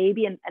connect to the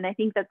baby. And I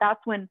think that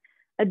that's when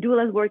a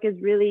doula's work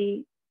is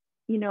really,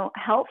 you know,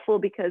 helpful,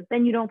 because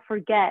then you don't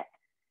forget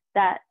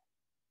that,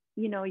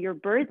 you know, you're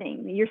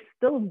birthing, you're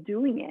still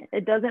doing it.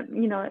 It doesn't,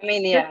 you know,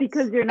 just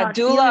because you're not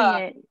feeling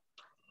it.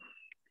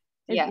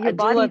 A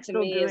doula to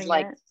me is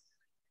like,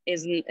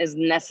 is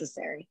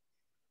necessary.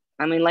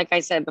 I mean, like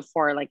I said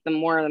before, like the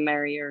more the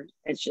merrier.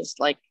 It's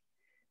just like,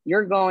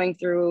 you're going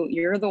through,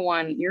 you're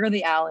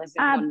the Alice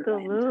in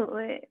Absolutely.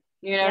 Wonderland.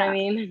 You know what I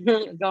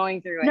mean?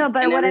 Going through it. No,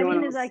 but and what I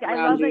mean is, like,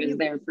 I love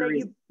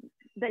that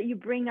that you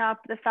bring up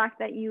the fact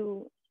that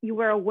you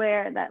were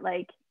aware that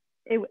like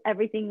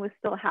everything was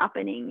still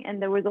happening,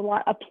 and there was a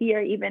lot up here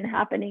even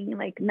happening,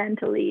 like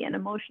mentally and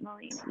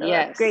emotionally. So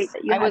it's great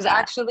that you had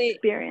that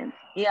experience.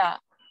 Yeah,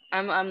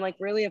 I'm like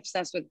really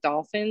obsessed with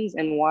dolphins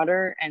and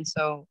water, and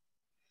so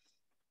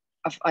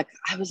like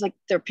I was like,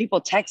 there are people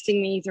texting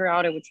me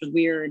throughout it, which was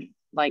weird.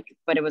 Like,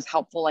 but it was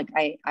helpful. Like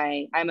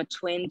I'm a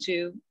twin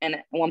too. And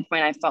at one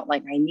point I felt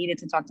like I needed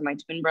to talk to my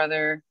twin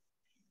brother.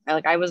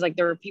 I was like,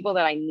 there were people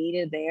that I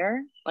needed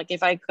there. Like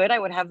if I could, I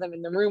would have them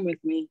in the room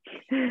with me,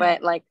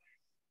 but like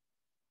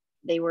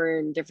they were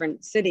in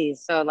different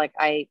cities. So like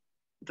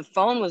the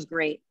phone was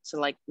great to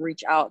like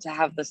reach out, to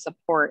have the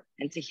support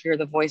and to hear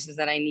the voices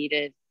that I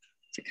needed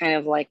to kind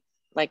of like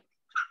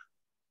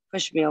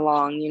push me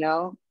along, you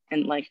know,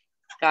 and like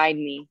guide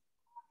me.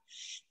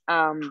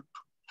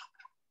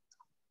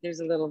 There's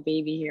a little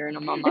baby here and a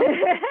mama,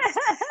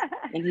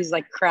 and he's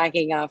like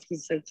cracking up.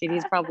 He's so cute.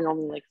 He's probably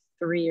only like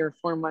 3 or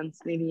 4 months,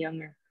 maybe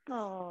younger.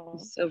 Oh,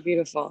 so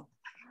beautiful.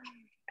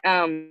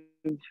 So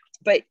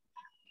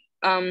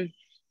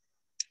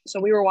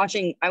we were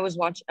watching.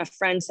 A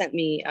friend sent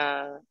me.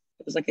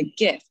 It was like a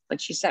gift. Like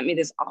she sent me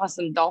this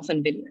awesome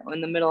dolphin video in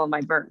the middle of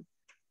my birth,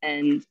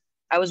 and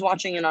I was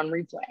watching it on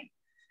replay,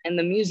 and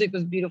the music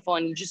was beautiful,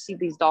 and you just see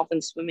these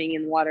dolphins swimming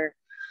in water,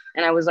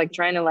 and I was like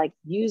trying to like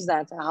use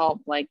that to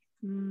help like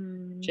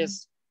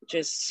just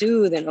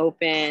soothe and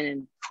open.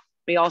 And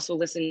we also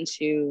listened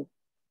to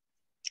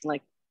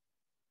like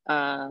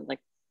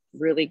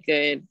really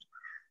good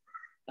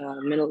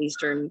Middle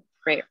Eastern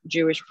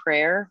Jewish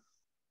prayer.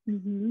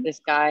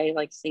 This guy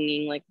like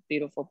singing like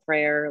beautiful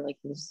prayer, like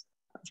it was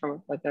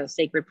from like a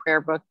sacred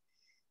prayer book,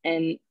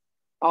 and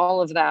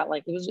all of that,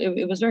 like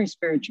it was very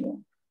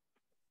spiritual.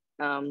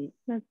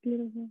 That's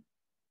beautiful.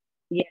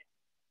 Yeah,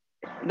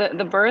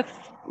 the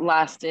birth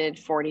lasted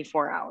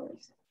 44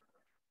 hours.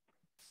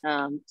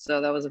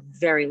 So that was a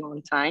very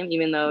long time,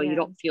 even though you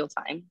don't feel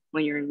time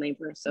when you're in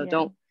labor. So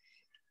don't,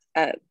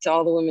 to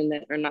all the women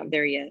that are not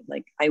there yet,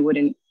 like I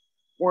wouldn't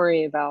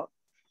worry about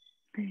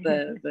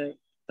the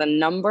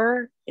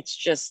number. It's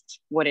just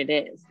what it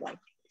is. Like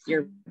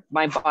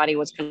my body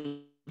was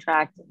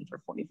contracting for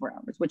 44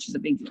 hours, which is a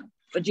big deal,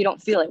 but you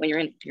don't feel it when you're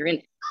in it. You're in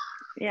it.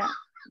 Yeah.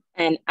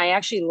 And I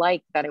actually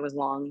like that it was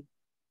long,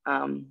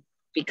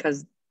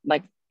 because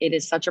like it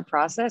is such a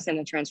process and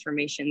a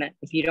transformation that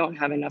if you don't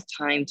have enough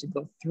time to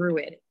go through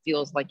it, it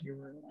feels like you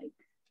were like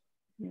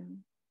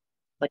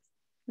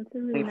that's a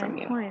really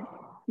nice point.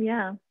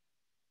 Yeah.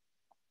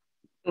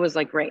 It was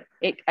like great.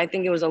 I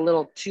think it was a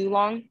little too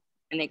long,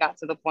 and it got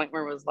to the point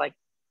where it was like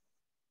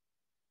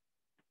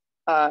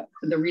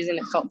the reason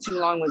it felt too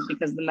long was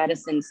because the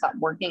medicine stopped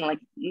working. Like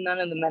none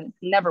of the medicine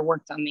never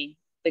worked on me.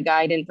 The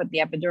guy didn't put the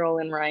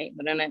epidural in right,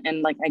 but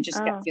and like I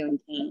just kept feeling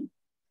pain.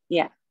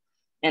 Yeah.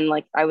 And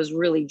like I was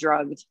really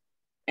drugged,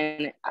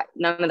 and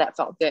none of that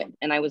felt good.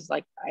 And I was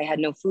like, I had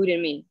no food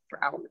in me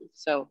for hours.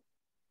 So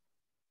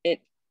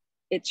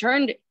it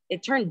turned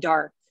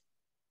dark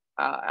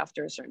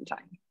after a certain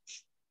time.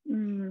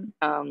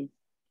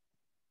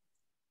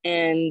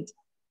 And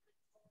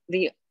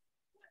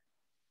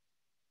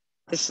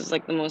this is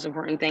like the most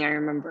important thing I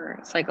remember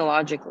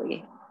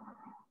psychologically.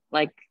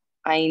 Like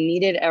I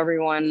needed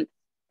everyone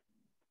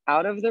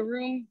out of the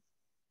room,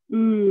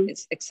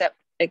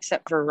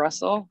 except for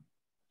Russell.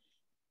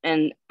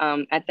 And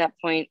at that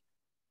point,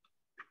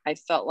 I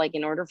felt like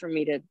in order for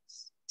me to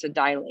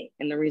dilate,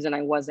 and the reason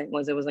I wasn't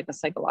was it was like a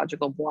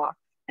psychological block.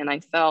 And I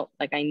felt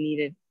like I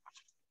needed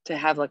to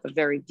have like a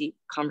very deep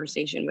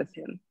conversation with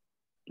him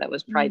that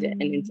was private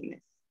and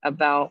intimate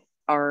about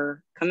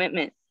our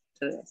commitment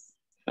to this.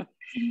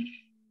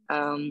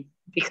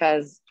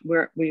 Because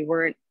we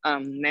weren't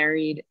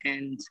married,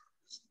 and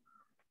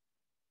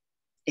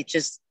it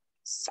just,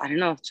 I don't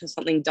know, just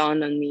something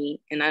dawned on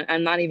me. And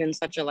I'm not even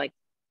such a like,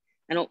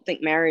 I don't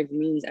think marriage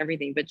means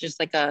everything, but just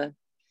like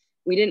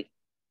we didn't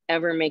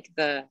ever make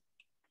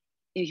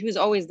he was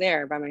always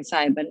there by my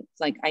side, but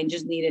it's like, I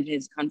just needed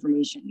his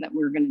confirmation that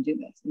we were going to do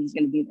this and he's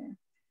going to be there.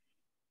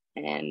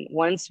 And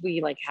once we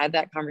like had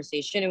that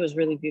conversation, it was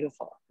really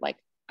beautiful. Like,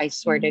 I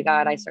swear to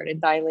God, I started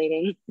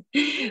dilating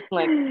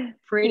like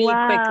pretty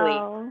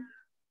quickly.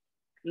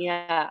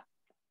 Yeah.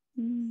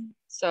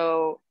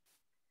 So,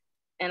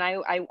 and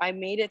I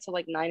made it to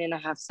like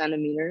 9.5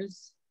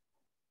 centimeters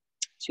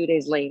 2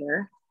 days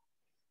later.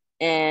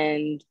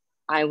 And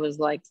I was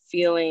like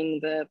feeling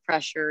the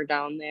pressure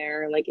down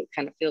there. Like, it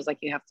kind of feels like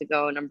you have to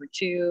go number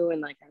 2.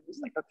 And like, I was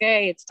like,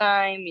 okay, it's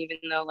time. Even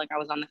though like I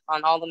was on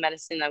all the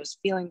medicine, I was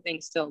feeling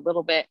things still a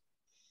little bit.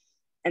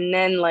 And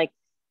then like,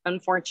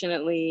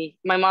 unfortunately,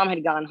 my mom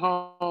had gone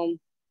home,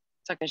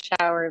 took a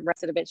shower,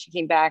 rested a bit. She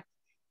came back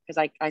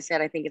because I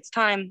said, I think it's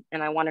time.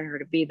 And I wanted her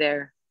to be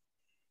there.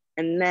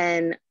 And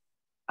then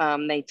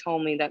they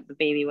told me that the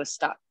baby was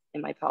stuck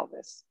in my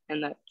pelvis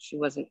and that she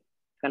wasn't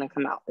going to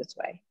come out this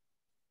way.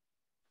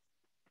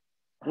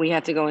 We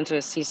had to go into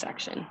a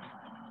C-section.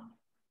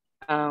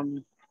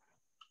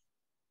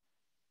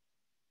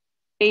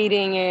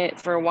 Debating it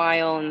for a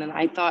while. And then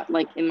I thought,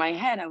 like, in my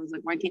head, I was like,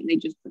 why can't they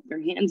just put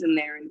their hands in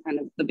there and kind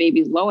of, the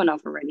baby's low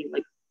enough already,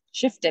 like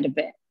shift it a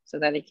bit so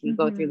that it can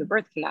go through the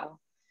birth canal.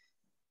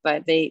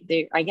 But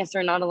they I guess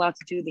they're not allowed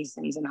to do these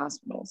things in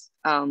hospitals.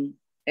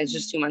 It's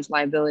just too much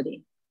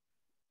liability.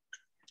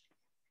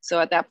 So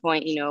at that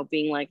point, you know,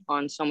 being like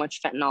on so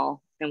much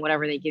fentanyl and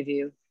whatever they give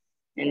you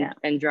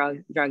and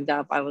drugged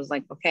up, I was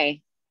like,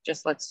 okay,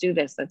 just let's do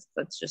this.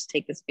 Let's just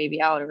take this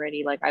baby out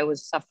already. Like, I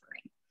was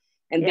suffering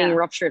and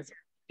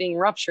being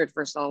ruptured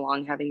for so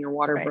long, having your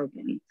water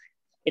broken.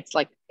 It's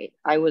like,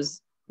 I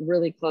was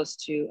really close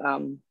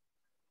to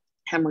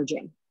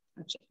hemorrhaging,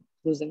 actually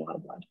losing a lot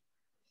of blood.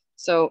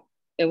 So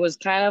it was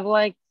kind of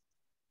like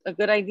a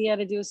good idea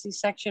to do a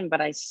C-section,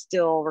 but I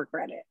still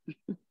regret it.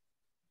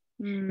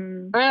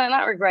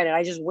 Not regret it.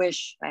 I just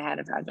wish I had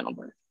a vaginal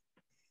birth.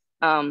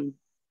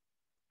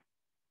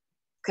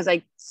 Because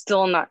I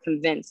still am not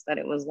convinced that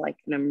it was like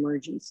an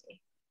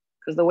emergency.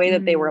 Because the way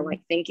that they were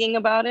like thinking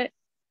about it,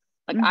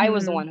 like I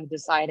was the one who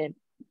decided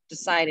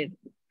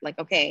like,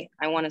 okay,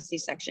 I want a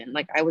C-section.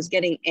 Like, I was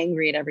getting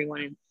angry at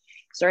everyone and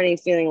starting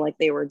feeling like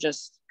they were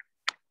just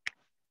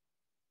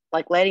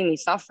like letting me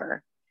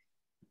suffer.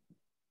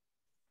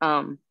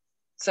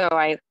 So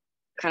I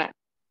kind of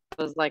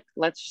was like,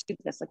 let's just do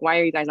this. Like, why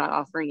are you guys not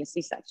offering a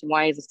C-section?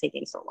 Why is this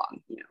taking so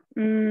long? You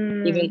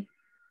know,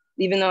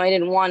 even though I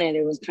didn't want it,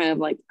 it was kind of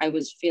like, I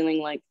was feeling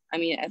like, I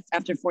mean,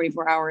 after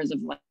 44 hours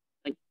of like,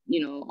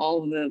 you know,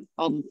 all the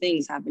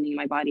things happening in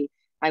my body,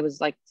 I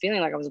was like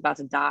feeling like I was about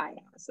to die,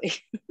 honestly.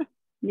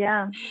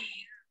 Yeah.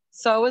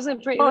 So it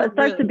wasn't pretty. Well, it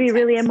starts to be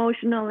intense. Really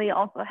emotionally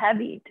also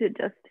heavy to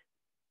just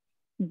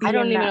be I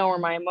don't even know where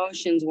my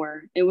emotions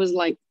were. It was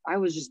like, I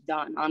was just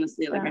done,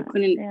 honestly. Like, I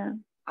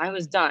couldn't, I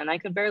was done. I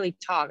could barely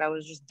talk. I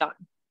was just done.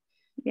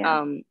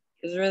 Yeah. It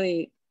was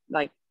really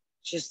like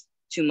just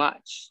too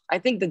much. I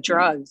think the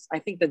drugs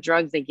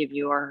they give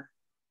you are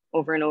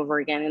over and over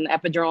again, and the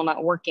epidural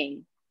not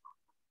working.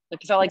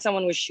 Like, it felt like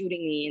someone was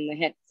shooting me in the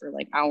hip for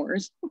like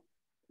hours.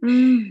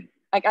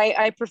 Like,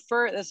 I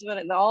prefer this.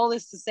 All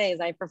this to say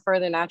is I prefer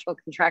the natural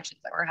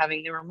contractions that we're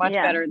having. They were much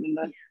better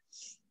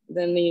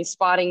than the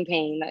spotting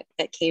pain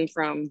that came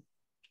from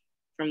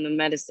the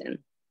medicine.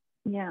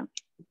 Yeah.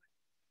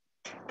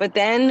 But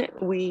then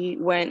we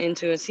went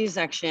into a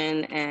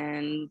C-section,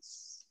 and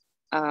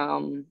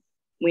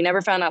we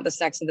never found out the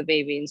sex of the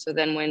baby. And so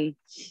then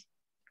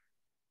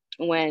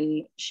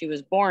when she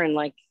was born,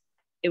 like,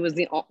 it was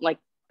like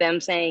them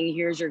saying,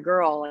 here's your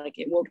girl, like,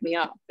 it woke me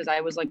up because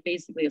I was like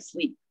basically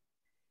asleep.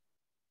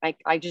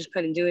 Like, I just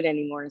couldn't do it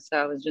anymore. So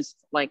I was just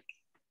like,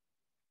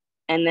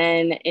 and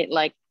then it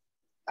like,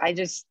 I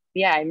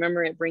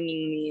remember it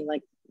bringing me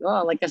like,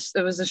 oh, like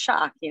it was a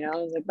shock, you know. I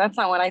was like, that's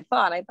not what I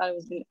thought. I thought it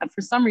was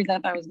for some reason I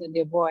thought it was gonna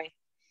be a boy.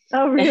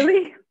 Oh,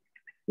 really?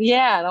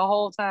 Yeah, the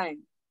whole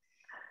time.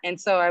 And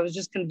so I was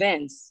just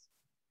convinced.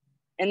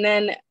 And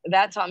then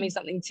that taught me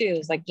something too.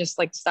 It's like, just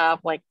like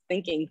stop like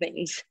thinking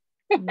things.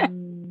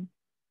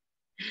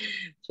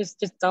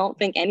 Just don't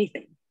think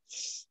anything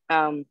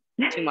too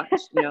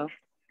much, you know.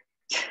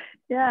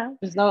 Yeah.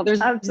 There's no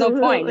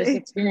point. Just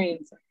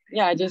experience.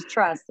 Yeah, just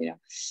trust, you know.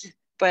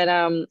 But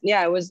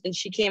it was, and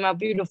she came out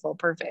beautiful,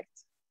 perfect.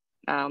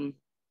 And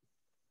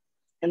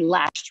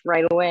latched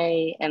right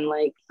away, and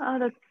like, oh,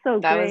 that's so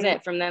that great. was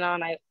it. From then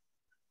on,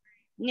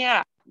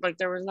 like,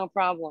 there was no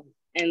problem.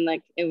 And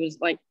like, it was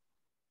like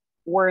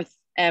worth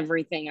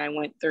everything I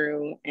went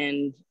through,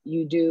 and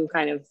you do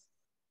kind of,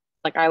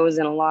 like, I was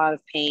in a lot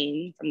of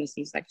pain from the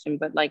C-section,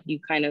 but like you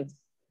kind of,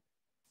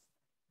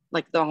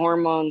 like the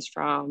hormones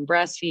from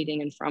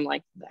breastfeeding and from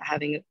like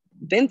having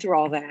been through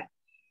all that,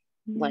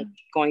 like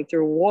going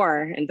through war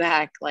and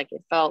back, like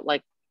it felt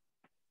like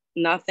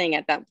nothing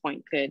at that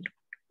point could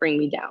bring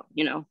me down,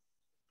 you know.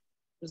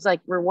 It was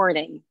like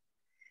rewarding.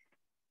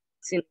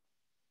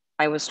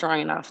 I was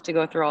strong enough to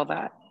go through all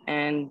that.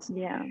 And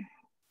yeah,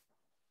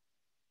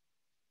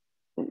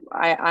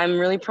 I'm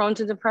really prone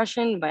to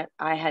depression, but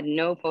I had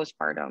no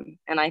postpartum.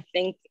 And I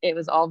think it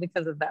was all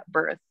because of that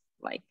birth.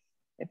 Like,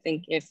 I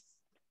think if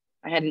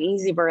I had an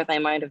easy birth, I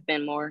might have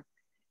been more,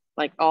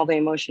 like, all the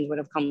emotions would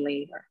have come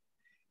later,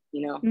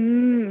 you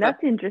know.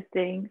 That's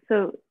interesting.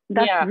 So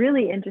that's Yeah,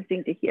 really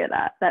interesting to hear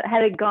that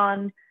had it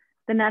gone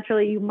the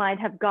naturally, you might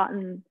have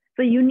gotten,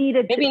 so you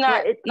needed maybe for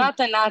not it to, not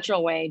the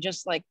natural way,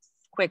 just like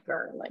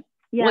quicker. Like,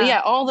 well,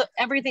 yeah, yeah,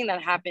 everything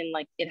that happened,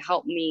 like it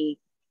helped me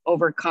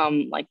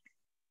overcome like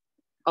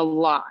a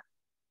lot,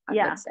 I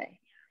yeah. would say.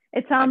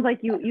 It sounds like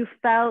you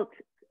felt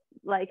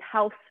like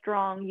how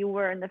strong you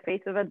were in the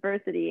face of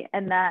adversity,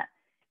 and that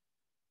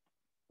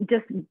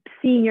just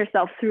seeing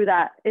yourself through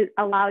that, it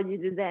allowed you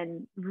to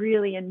then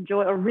really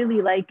enjoy, or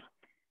really like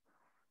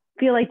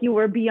feel like you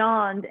were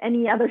beyond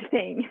any other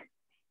thing.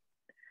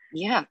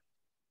 Yeah,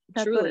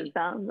 That's truly. what it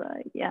sounds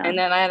like. Yeah. And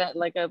then I had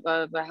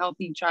a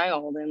healthy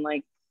child, and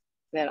like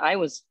that I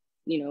was,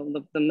 you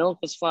know, the milk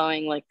was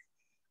flowing, like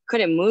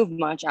couldn't move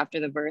much after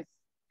the birth,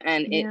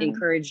 and it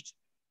encouraged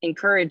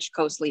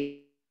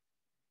co-sleep,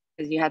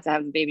 because you had to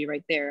have the baby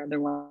right there,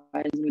 otherwise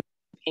it would be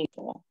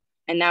painful.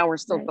 And now we're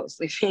still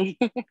co-sleeping.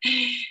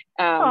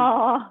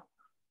 Aww.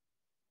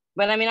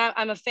 But I mean,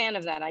 I'm a fan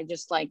of that. I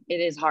just, like, it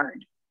is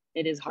hard.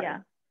 It is hard.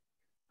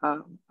 Yeah.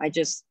 I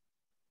just,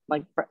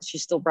 like,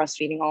 she's still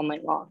breastfeeding all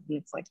night long, and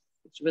it's like,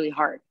 it's really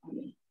hard on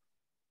me.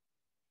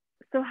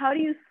 So how do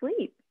you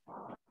sleep?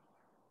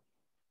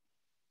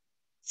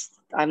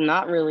 I'm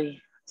not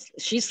really,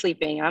 she's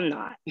sleeping, I'm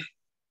not.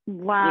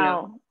 Wow. You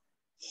know?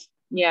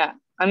 Yeah.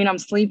 I mean, I'm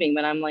sleeping,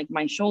 but I'm like,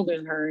 my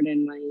shoulders hurt,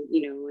 and my,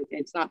 you know, like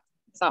it's not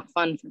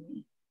fun for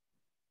me.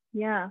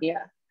 Yeah.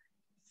 Yeah.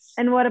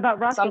 And what about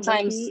Russell?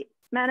 Sometimes, does he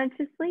manage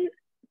to sleep?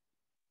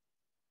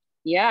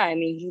 Yeah, I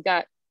mean, he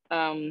got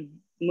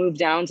moved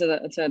down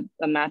to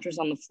a mattress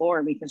on the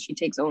floor because she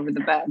takes over the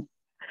bed.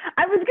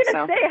 I was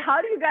gonna say,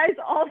 how do you guys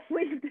all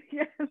sleep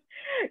together?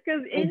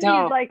 Because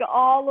Indy's like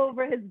all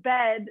over his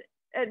bed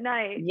at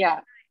night. Yeah,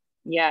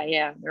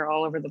 they're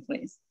all over the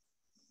place.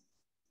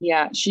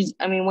 Yeah,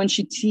 I mean, when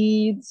she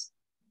teeths,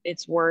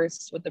 it's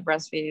worse with the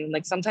breastfeeding.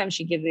 Like sometimes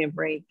she gives me a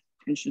break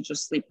and she'll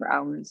just sleep for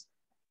hours.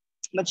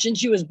 But since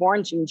she was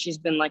born, she's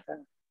been like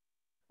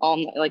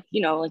like,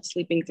 you know, like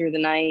sleeping through the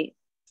night,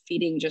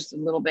 feeding just a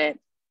little bit.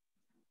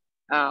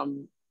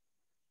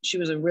 She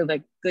was a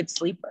really good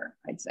sleeper,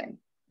 I'd say.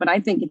 But I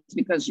think it's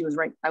because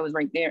I was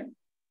right there.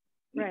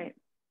 Right.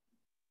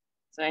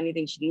 So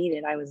anything she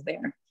needed, I was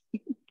there.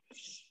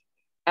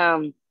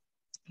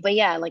 But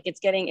yeah, like it's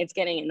getting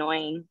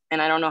annoying,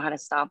 and I don't know how to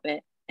stop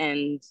it.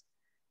 And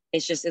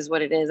it's just is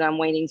what it is. I'm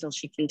waiting till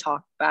she can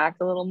talk back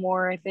a little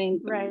more, I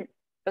think. Right.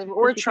 Because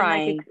we're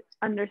trying. Can, like,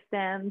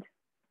 understanding,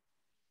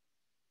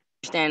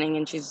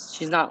 and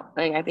she's not,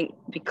 like, I think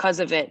because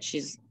of it,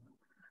 she's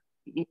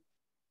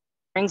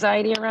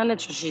anxiety around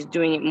it, so she's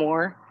doing it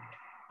more.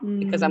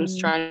 Because I'm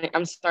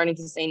starting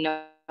to say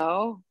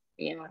no.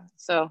 Yeah.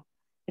 So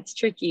it's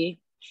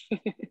tricky.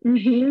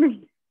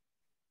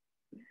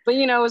 But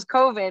you know, it was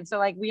COVID, so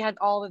like we had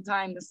all the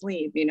time to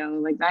sleep, you know,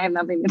 like I had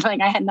nothing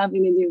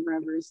to do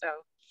forever. So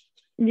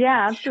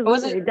yeah,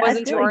 absolutely. I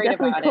wasn't too worried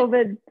about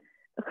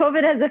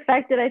COVID has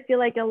affected, I feel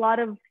like, a lot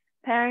of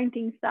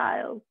parenting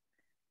styles,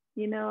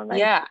 you know,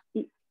 like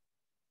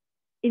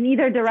in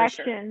either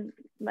direction.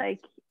 Sure. Like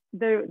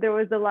there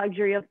was the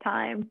luxury of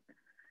time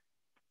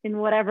in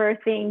whatever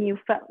thing you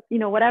felt, you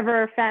know,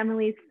 whatever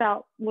families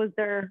felt was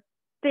their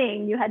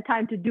thing, you had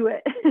time to do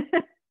it.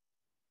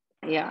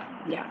 Yeah.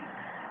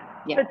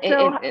 But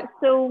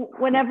so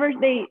whenever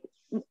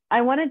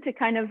I wanted to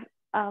kind of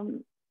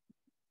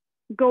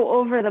go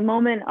over the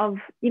moment of,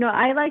 you know,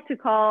 I like to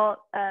call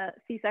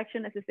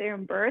C-section a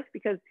cesarean birth,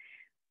 because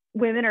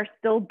women are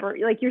still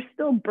like you're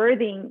still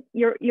birthing,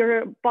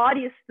 your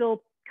body is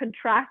still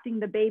contracting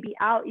the baby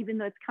out, even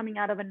though it's coming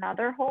out of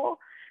another hole.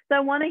 So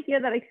I want to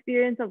hear that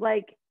experience of,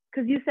 like,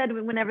 because you said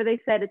whenever they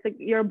said it's like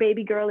your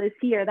baby girl is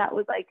here, that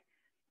was like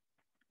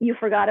you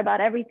forgot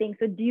about everything.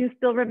 So do you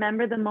still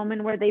remember the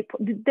moment where did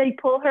they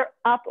pull her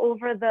up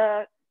over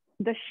the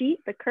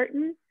sheet, the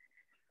curtain,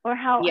 or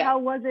how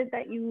was it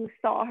that you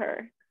saw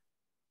her?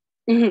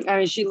 I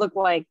mean, she looked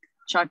like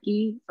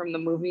Chucky from the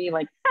movie.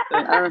 Like,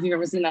 I don't know if you've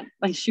ever seen that.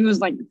 Like, she was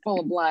like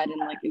full of blood, and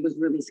like it was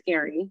really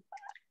scary.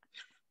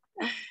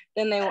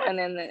 Then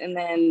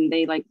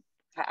they like,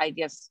 I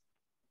guess,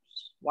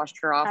 washed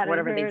her off,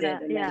 whatever they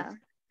did. And then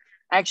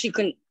I actually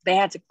couldn't. They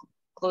had to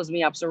close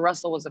me up. So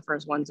Russell was the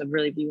first one to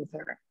really be with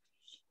her.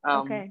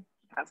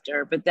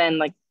 After, but then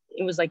like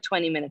it was like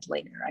 20 minutes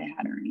later, I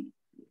had her.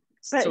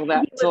 But he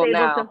was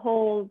able to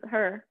hold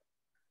her.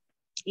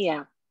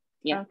 Yeah.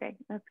 Okay,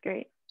 that's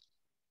great.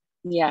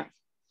 Yeah,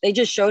 they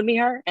just showed me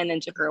her and then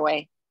took her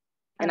away,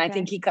 and okay. I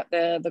think he cut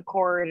the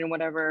cord and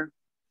whatever.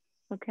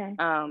 Okay.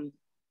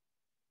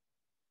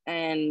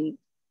 And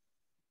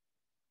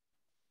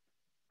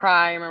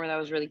cry. I remember that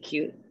was really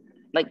cute.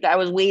 Like I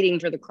was waiting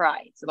for the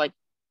cry to like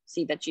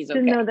see that she's okay.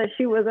 To know that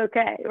she was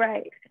okay,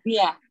 right?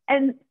 Yeah.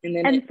 And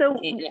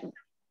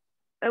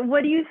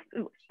what do you?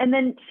 And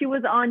then she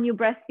was on you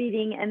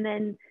breastfeeding, and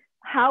then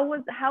how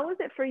was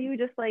it for you,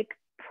 just like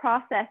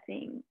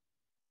processing,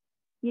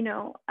 you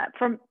know,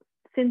 from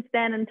since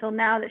then until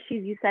now that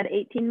she's, you said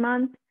 18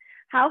 months.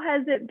 How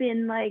has it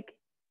been, like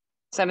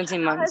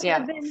 17 months? How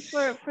has it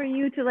been for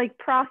you to like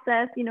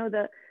process, you know,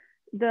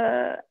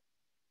 the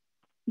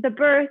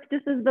birth,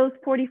 just as those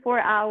 44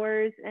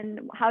 hours,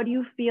 and how do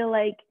you feel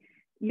like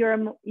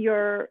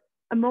your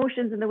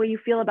emotions and the way you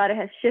feel about it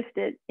has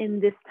shifted in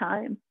this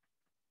time?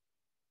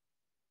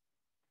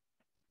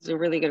 It's a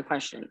really good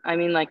question. I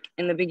mean, like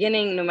in the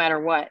beginning, no matter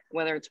what,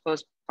 whether it's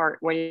postpartum,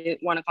 what you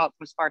want to call it,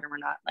 postpartum or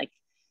not, like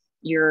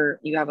you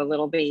have a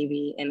little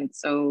baby and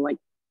it's so like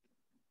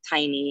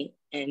tiny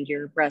and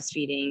you're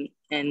breastfeeding,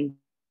 and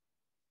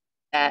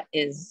that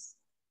is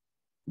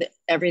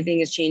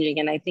everything is changing.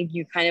 And I think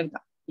you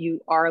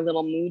are a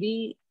little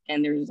moody,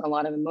 and there's a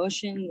lot of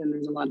emotions, and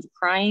there's a lot of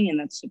crying, and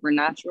that's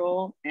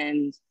supernatural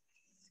and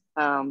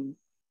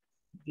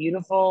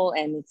beautiful.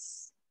 And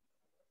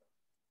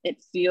it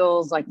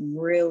feels like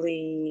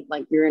really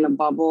like you're in a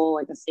bubble,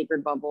 like a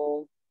sacred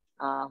bubble.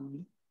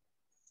 And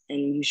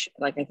you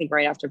like, I think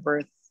right after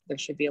birth, there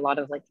should be a lot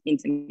of like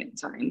intimate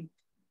time.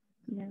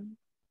 Yeah.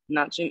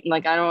 Not to,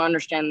 like, I don't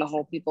understand the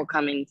whole people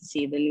coming to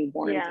see the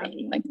newborn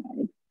thing. Like,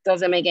 it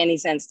doesn't make any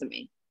sense to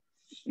me.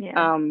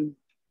 Yeah.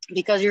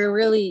 Because you're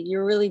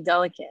really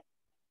delicate.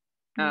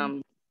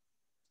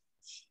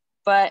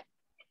 But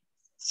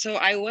so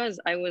I was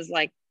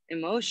like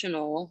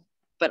emotional,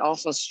 but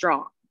also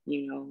strong,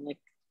 you know, like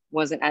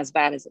wasn't as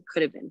bad as it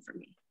could have been for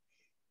me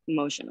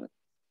emotionally.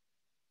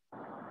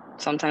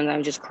 Sometimes I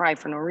would just cry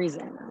for no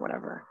reason or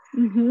whatever.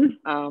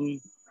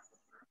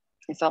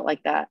 I felt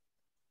like that.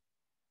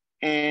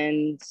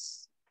 And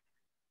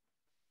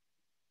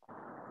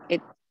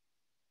it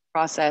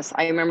process.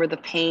 I remember the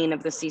pain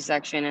of the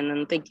C-section, and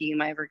then thinking,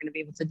 am I ever going to be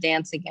able to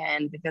dance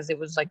again? Because it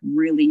was like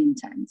really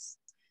intense.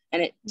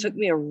 And it took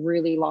me a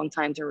really long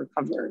time to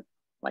recover.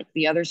 Like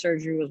the other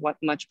surgery was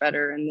much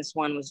better. And this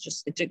one was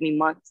just, it took me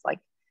months, like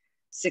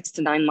 6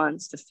 to 9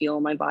 months to feel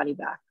my body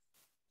back.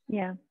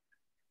 Yeah.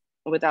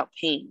 Without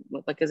pain.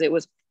 Because it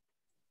was,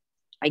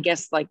 I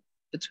guess, like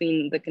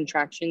between the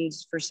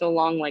contractions for so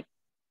long, like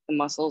the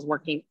muscles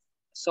working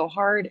so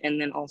hard, and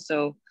then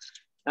also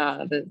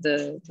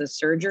the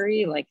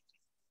surgery, like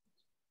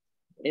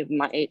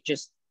it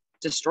just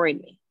destroyed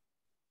me.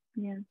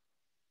 Yeah.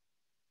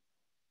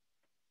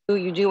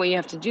 You do what you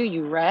have to do.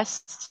 You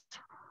rest,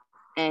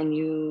 and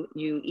you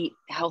eat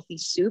healthy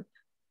soup,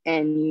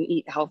 and you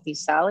eat healthy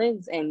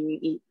salads, and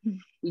you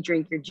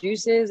drink your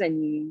juices,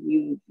 and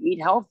you eat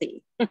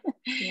healthy.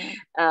 Yeah.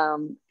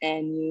 And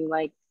you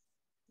like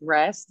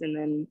rest, and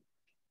then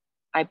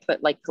I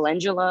put like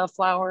calendula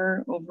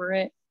flour over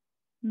it.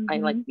 I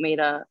like made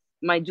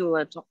my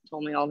doula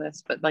told me all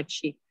this, but like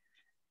she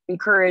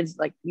encouraged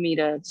like me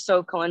to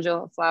soak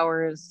calendula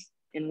flowers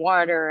in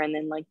water, and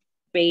then like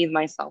bathe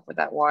myself with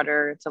that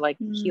water to like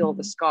heal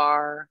the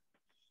scar.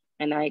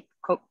 And I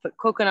put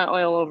coconut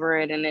oil over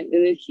it, and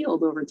it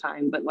healed over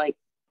time. But like,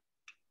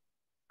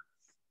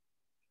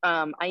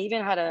 I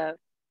even had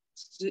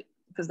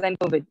because then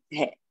COVID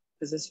hit,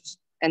 because this was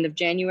end of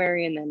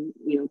January, and then,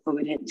 you know,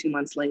 COVID hit 2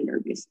 months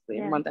later, basically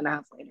a month and a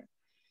half later.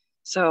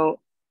 So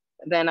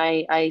then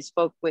I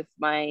spoke with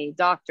my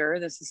doctor,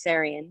 the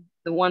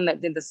one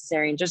that did the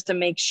cesarean, just to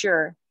make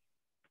sure.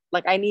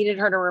 Like, I needed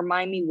her to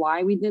remind me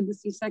why we did the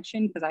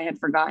C-section, because I had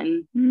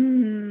forgotten.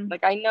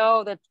 Like, I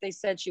know that they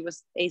said she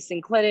was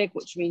asynclitic,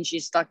 which means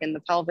she's stuck in the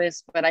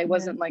pelvis, but I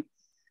wasn't like,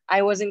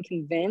 I wasn't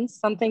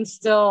convinced. Something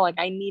still, like,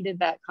 I needed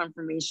that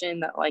confirmation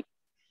that, like,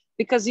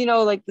 because, you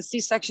know, like the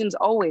C-section's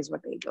always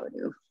what they go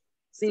to.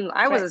 See,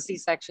 I was a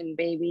C-section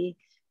baby.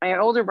 My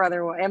older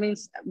brother,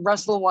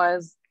 Russell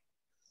was.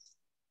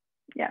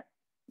 Yeah.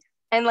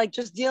 And like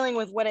just dealing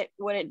with what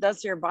it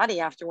does to your body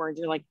afterwards,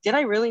 you're like, did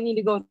I really need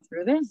to go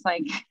through this?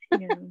 Like,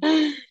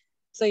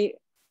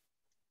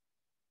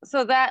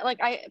 so that, like,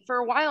 for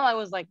a while I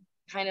was like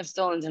kind of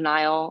still in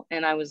denial,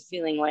 and I was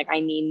feeling like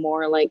I need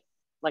more, like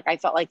I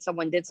felt like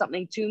someone did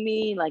something to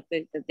me, like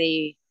that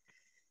they,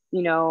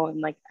 you know, and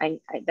like I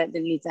that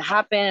didn't need to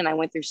happen, and I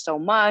went through so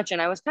much,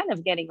 and I was kind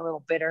of getting a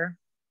little bitter.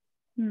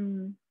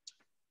 And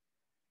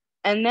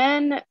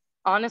then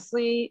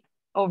honestly,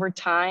 over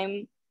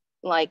time,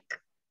 like,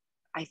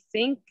 I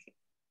think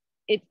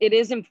it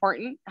is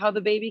important how the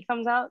baby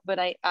comes out, but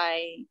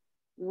I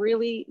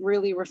really,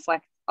 really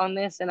reflect on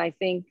this. And I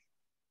think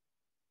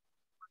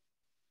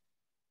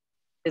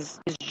is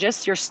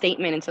just your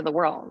statement into the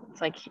world. It's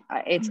like,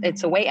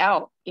 it's a way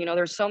out. You know,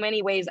 there's so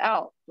many ways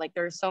out. Like,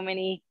 there's so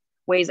many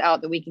ways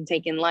out that we can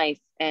take in life.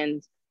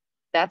 And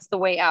that's the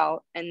way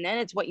out. And then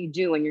it's what you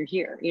do when you're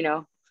here, you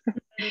know?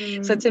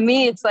 So to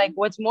me, it's like,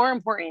 what's more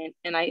important,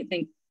 and I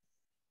think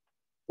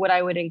what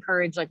I would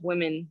encourage like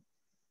women,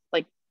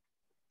 like,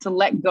 to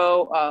let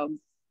go of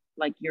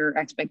like your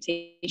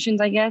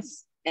expectations, I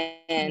guess,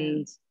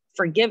 and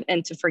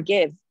to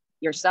forgive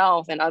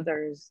yourself and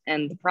others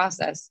and the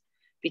process,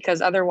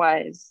 because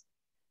otherwise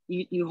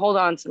you hold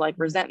on to like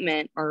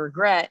resentment or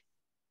regret.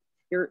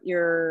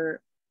 You're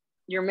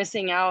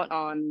missing out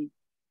on,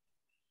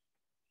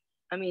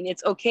 I mean,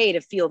 it's okay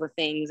to feel the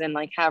things and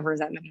like have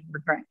resentment and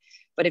regret,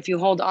 but if you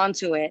hold on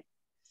to it,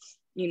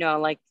 you know,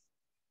 like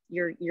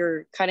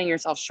you're cutting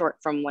yourself short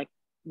from like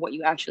what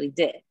you actually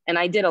did. And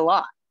I did a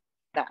lot.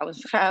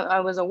 I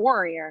was a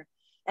warrior.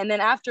 And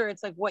then after,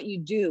 it's like what you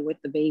do with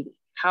the baby.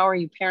 How are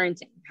you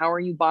parenting? How are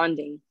you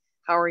bonding?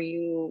 How are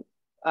you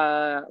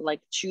like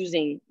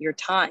choosing your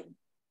time?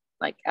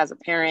 Like as a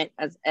parent,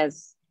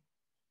 as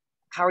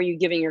how are you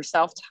giving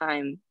yourself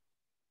time?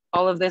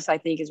 All of this, I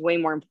think, is way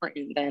more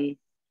important than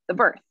the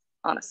birth,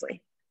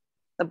 honestly.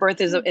 The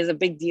birth is a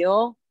big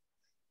deal,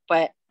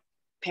 but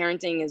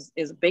parenting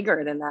is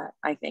bigger than that,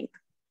 I think.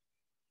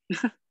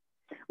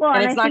 Well,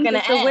 and it's not going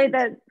to end. The way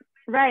that,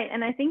 right.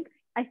 And I think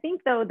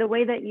though, the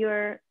way that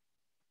you're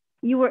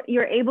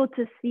able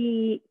to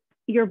see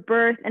your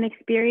birth and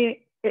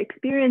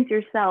experience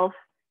yourself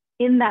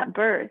in that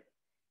birth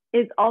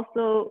is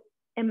also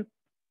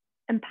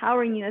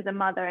empowering you as a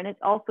mother. And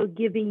it's also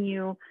giving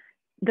you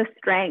the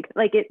strength.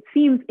 Like, it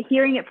seems,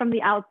 hearing it from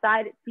the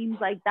outside, it seems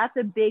like that's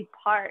a big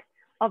part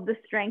of the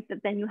strength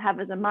that then you have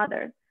as a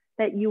mother,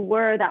 that you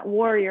were that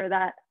warrior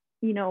that,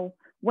 you know,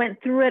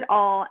 went through it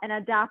all and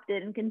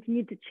adapted and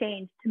continued to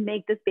change to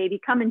make this baby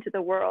come into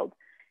the world,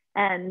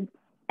 and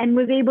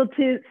was able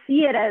to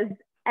see it as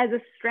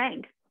a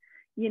strength,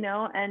 you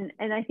know. And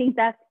I think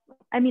that's,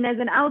 I mean, as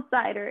an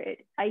outsider,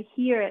 I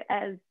hear it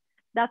as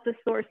that's a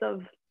source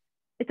of,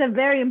 it's a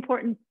very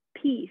important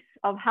piece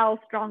of how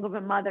strong of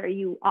a mother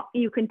you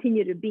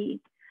continue to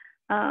be.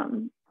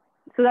 So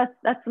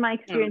that's my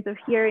experience of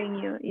hearing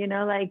you, you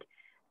know, like,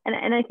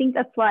 and I think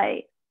that's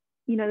why,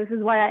 you know, this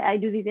is why I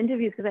do these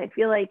interviews, because I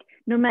feel like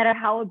no matter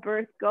how a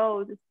birth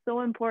goes, it's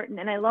so important.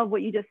 And I love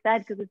what you just said,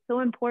 because it's so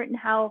important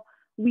how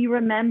we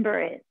remember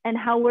it and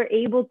how we're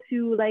able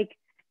to, like,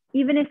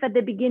 even if at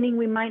the beginning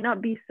we might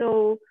not be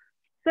so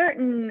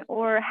certain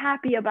or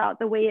happy about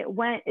the way it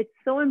went, it's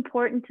so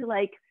important to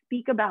like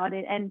speak about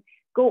it and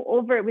go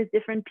over it with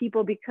different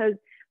people, because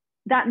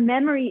that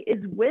memory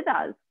is with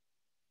us,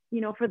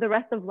 you know, for the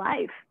rest of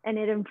life. And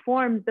it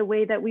informs the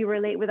way that we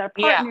relate with our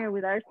partner,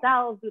 with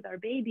ourselves, with our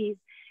babies.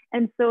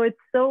 And so it's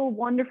so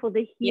wonderful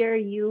to hear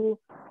you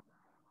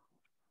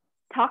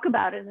talk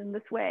about it in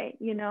this way,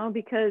 you know,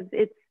 because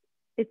it's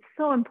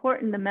so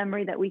important, the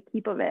memory that we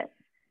keep of it,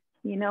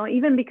 you know,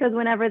 even because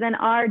whenever then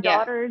our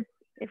daughters,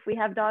 if we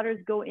have daughters,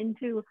 go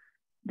into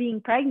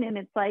being pregnant,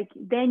 it's like,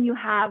 then you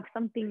have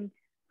something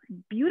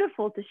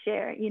beautiful to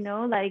share, you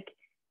know, like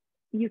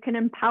you can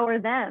empower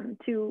them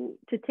to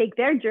take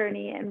their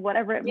journey and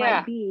whatever it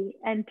might be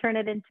and turn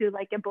it into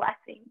like a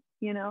blessing,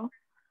 you know?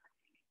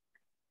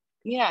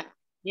 Yeah.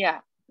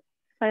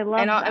 I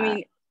love that. I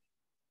mean,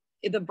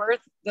 the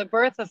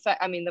birth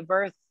effect, I mean, the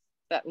birth,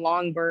 that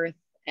long birth,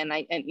 and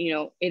you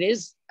know, it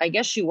is, I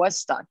guess she was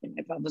stuck in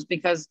my pelvis,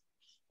 because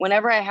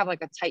whenever I have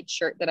like a tight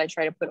shirt that I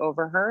try to put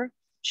over her,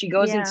 she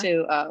goes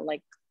into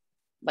like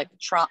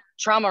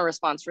trauma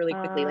response really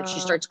quickly. Like she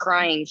starts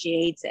crying,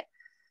 she hates it.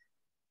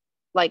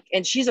 Like,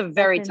 and she's a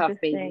very tough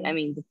baby. I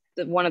mean,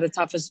 one of the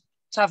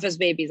toughest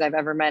babies I've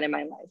ever met in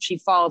my life. She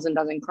falls and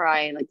doesn't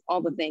cry, like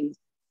all the things.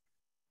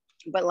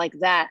 But like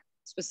that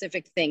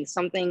specific thing,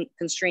 something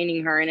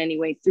constraining her in any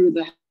way through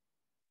the,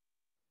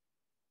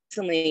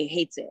 constantly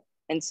hates it.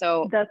 And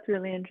so that's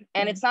really interesting.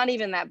 And it's not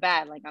even that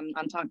bad. Like I'm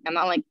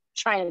not like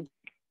trying to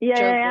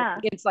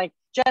joke. It's like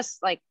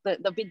just like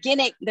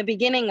the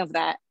beginning of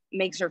that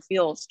makes her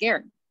feel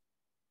scared.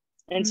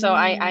 And so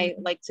I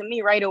like, to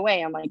me right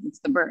away, I'm like, it's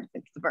the birth.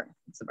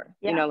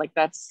 You know, like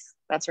that's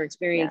her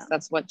experience.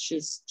 That's what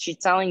she's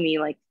telling me,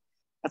 like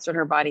that's what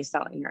her body's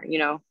telling her, you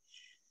know.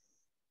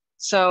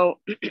 So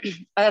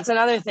that's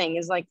another thing,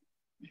 is like,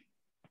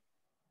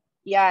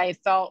 I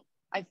felt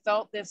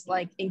this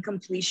like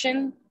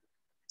incompletion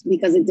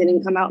because it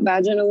didn't come out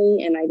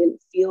vaginally and I didn't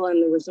feel,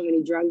 and there were so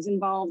many drugs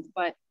involved.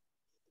 But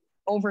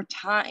over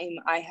time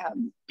I have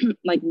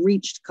like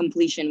reached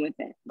completion with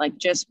it, like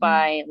just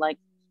by like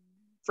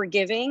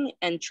forgiving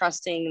and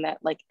trusting that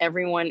like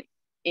everyone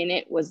in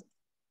it was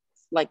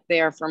like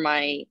there for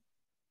my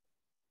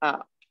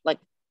like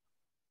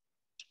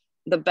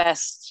the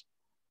best,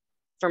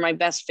 for my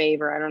best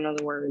favor. I don't know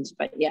the words,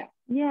 but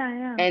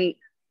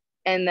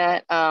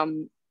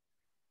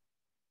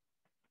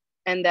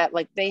and that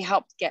like they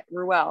helped get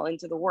Ruel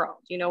into the world,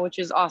 you know, which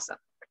is awesome.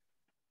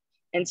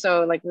 And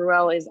so like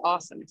Ruel is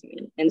awesome to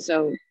me, and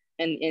so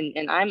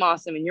and I'm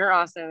awesome, and you're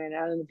awesome,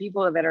 and the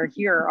people that are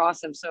here are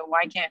awesome. So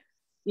why can't,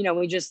 you know,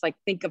 we just like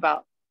think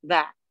about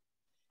that.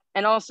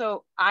 And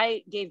also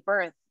I gave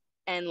birth,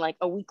 and like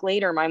a week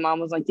later my mom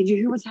was like, did you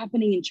hear what's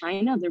happening in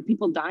China? There are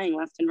people dying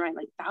left and right,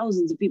 like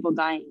thousands of people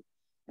dying.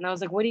 And I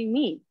was like, what do you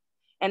mean?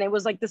 And it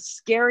was like the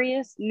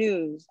scariest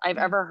news I've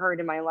ever heard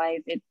in my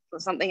life. It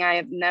was something I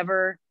have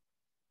never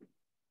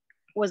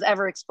was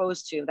ever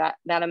exposed to,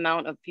 that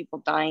amount of people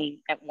dying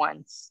at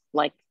once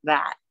like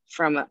that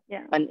from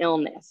an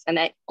illness. And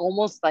I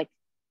almost like,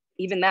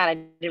 even that I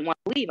didn't want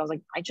to leave. I was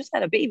like, I just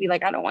had a baby.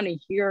 Like, I don't want to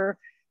hear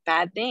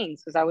bad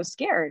things, because I was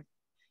scared.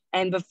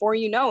 And before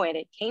you know it,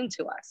 it came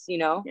to us, you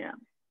know? Yeah.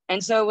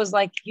 And so it was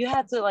like, you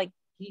had to like,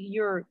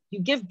 you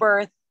give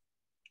birth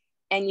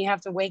and you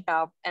have to wake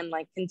up and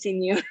like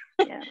continue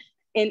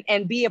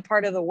and be a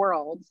part of the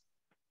world.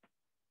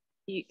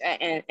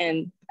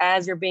 And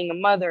as you're being a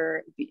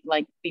mother,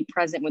 be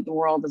present with the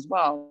world as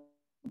well,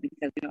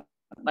 because, you know,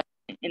 like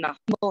in a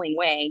humbling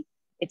way,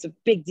 it's a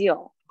big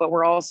deal, but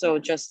we're also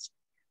just,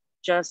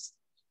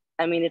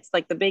 I mean, it's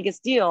like the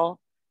biggest deal,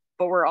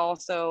 but we're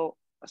also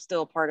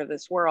still part of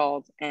this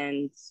world.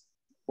 And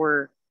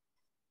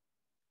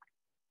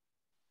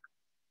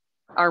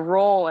our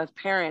role as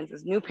parents,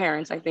 as new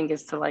parents, I think,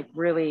 is to like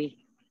really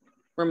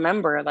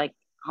remember, like,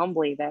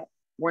 humbly, that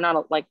we're not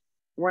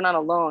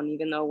alone,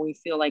 even though we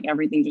feel like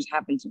everything just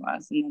happened to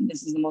us and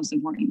this is the most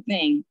important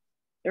thing.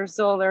 There's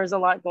a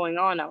lot going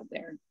on out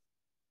there.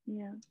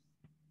 Yeah.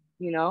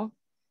 You know?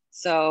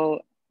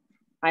 So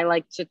I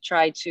like to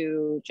try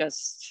to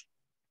just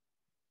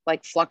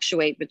like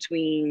fluctuate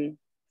between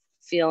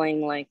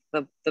feeling like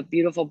the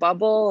beautiful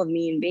bubble of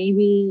me and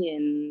baby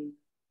and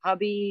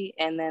hubby,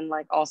 and then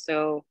like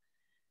also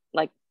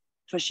like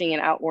pushing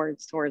it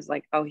outwards towards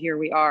like, oh, here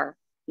we are,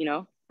 you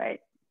know? Right.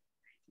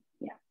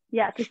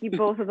 Yeah, to keep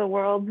both of the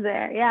worlds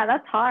there. Yeah,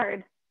 that's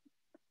hard.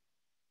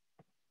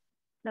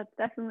 That's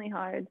definitely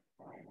hard.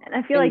 And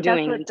I feel like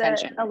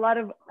that's what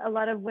a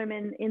lot of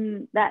women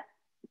in that,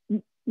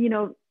 you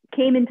know,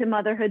 came into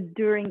motherhood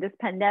during this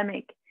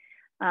pandemic.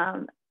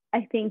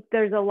 I think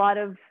there's a lot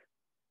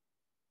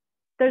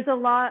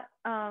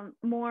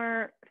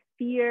more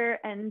fear,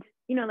 and,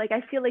 you know, like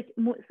I feel like,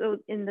 so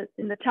in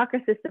the chakra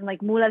system, like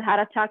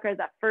Muladhara chakra is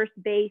that first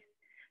base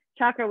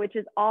chakra, which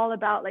is all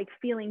about like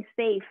feeling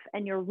safe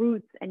and your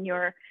roots and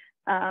your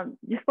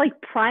just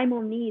like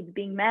primal needs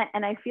being met.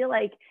 And I feel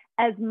like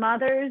as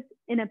mothers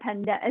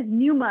as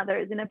new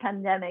mothers in a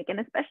pandemic,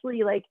 and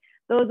especially like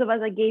those of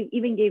us that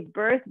gave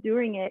birth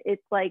during it,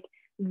 it's like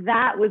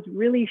that was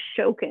really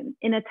shaken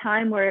in a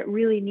time where it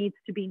really needs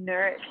to be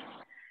nourished.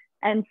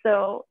 And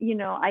so, you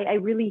know, I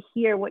really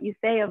hear what you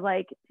say of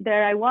like,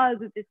 there I was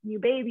with this new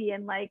baby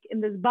and like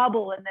in this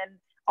bubble, and then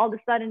all of a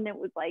sudden it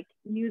was like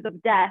news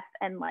of death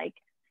and like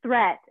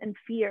threat and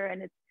fear,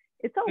 and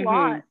it's a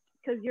lot,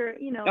 because you're,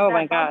 you know,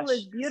 that bubble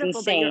is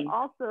beautiful, but you're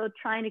also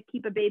trying to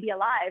keep a baby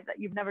alive that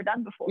you've never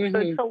done before. So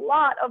it's a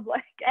lot of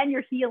like, and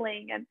you're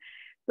healing, and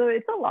so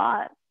it's a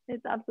lot.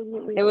 It's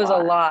absolutely a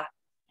lot.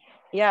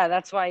 Yeah,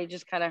 that's why you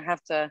just kind of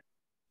have to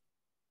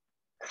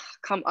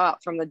come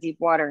up from the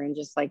deep water and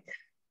just like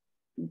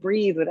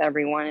breathe with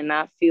everyone and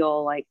not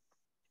feel like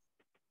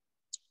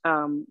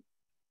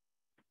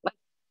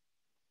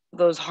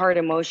those hard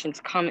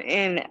emotions come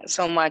in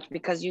so much,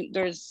 because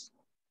there's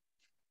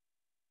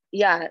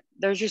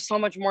just so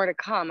much more to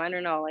come. I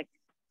don't know, like,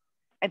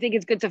 I think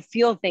it's good to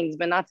feel things,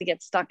 but not to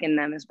get stuck in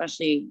them,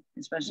 especially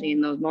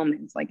in those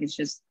moments. Like, it's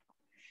just,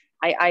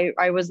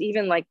 I was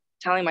even like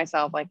telling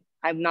myself, like,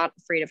 I'm not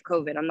afraid of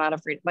COVID. I'm not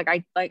afraid. Like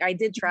I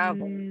did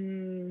travel.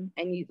 And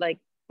you, like,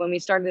 when we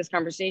started this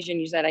conversation,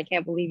 you said, I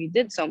can't believe you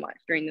did so much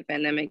during the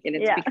pandemic. And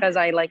it's because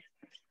I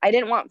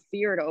didn't want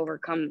fear to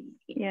overcome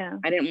me. Yeah.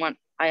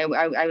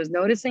 I was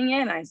noticing it,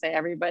 and I say,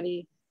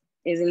 everybody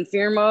is in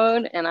fear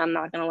mode, and I'm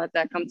not going to let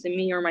that come to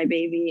me or my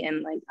baby.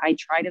 And like, I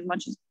tried as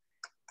much as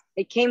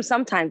it came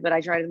sometimes, but I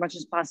tried as much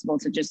as possible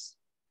to just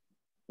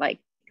like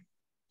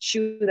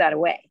shoo that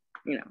away,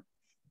 you know.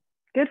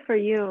 Good for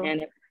you.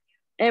 And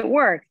it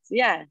worked.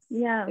 Yes.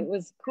 Yeah. It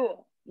was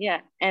cool. Yeah.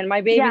 And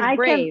my baby's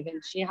brave,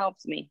 and she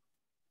helps me.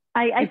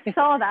 I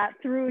saw that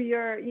through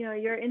your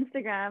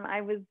Instagram.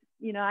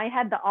 I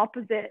had the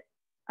opposite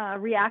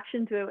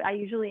reaction to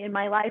it. In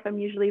my life, I'm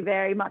usually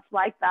very much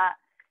like that.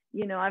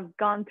 You know, I've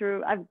gotten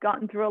through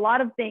a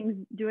lot of things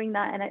doing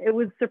that, and it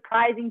was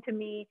surprising to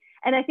me.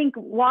 And I think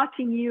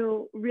watching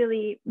you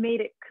really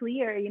made it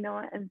clear, you know,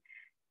 and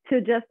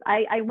to just,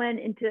 I went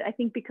into, I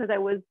think because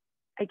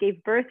I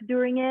gave birth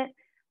during it,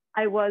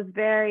 I was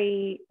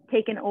very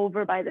taken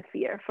over by the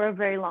fear for a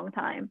very long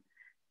time.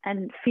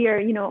 And fear,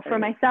 you know, for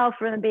myself,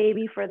 for the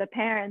baby, for the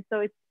parents.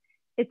 So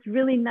it's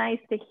really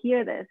nice to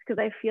hear this, because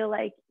I feel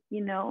like,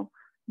 you know,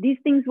 these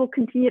things will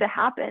continue to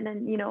happen.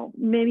 And, you know,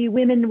 maybe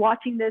women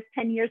watching this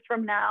 10 years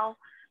from now,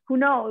 who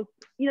knows,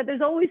 you know, there's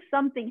always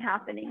something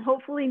happening,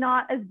 hopefully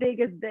not as big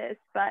as this,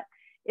 but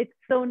it's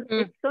so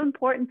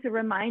important to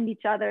remind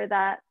each other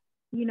that,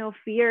 you know,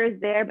 fear is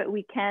there, but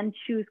we can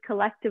choose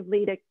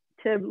collectively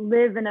to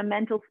live in a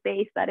mental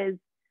space that is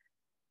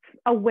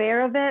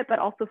aware of it, but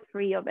also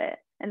free of it.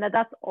 And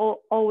that's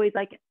always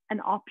like an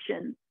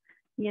option,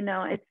 you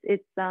know.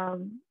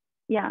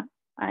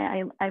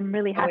 I'm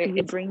really happy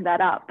you bring that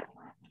up.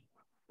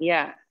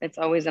 Yeah, it's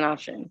always an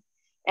option.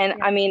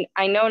 And I mean,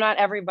 I know not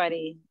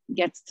everybody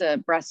gets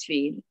to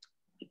breastfeed,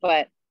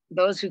 but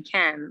those who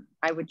can,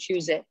 I would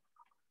choose it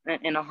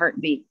in a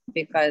heartbeat,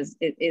 because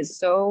it is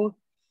so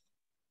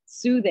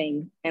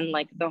soothing, and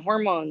like the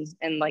hormones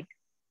and like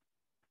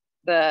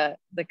the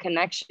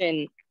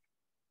connection,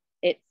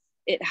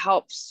 it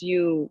helps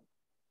you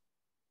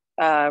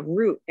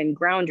root and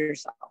ground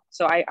yourself.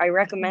 So I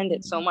recommend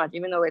it so much,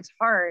 even though it's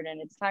hard and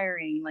it's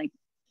tiring. Like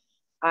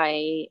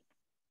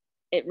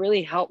it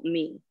really helped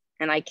me,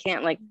 and I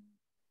can't like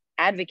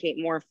advocate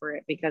more for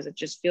it, because it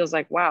just feels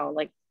like, wow,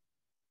 like.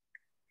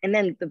 And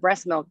then the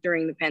breast milk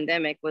during the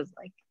pandemic was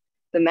like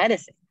the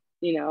medicine,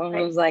 right.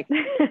 It was like,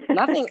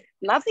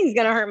 nothing's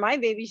gonna hurt my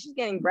baby, she's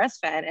getting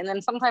breastfed. And then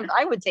sometimes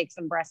I would take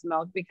some breast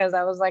milk, because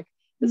I was like,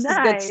 this is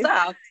good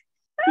stuff.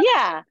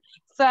 Yeah.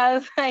 So I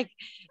was like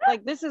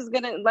this is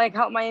gonna like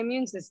help my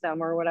immune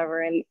system or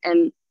whatever.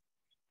 And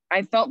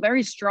I felt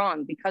very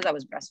strong because I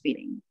was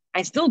breastfeeding.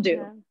 I still do.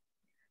 Yeah.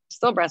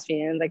 Still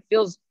breastfeeding, and like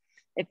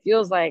it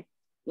feels like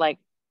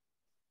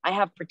I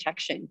have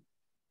protection.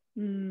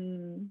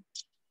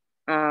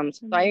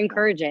 So I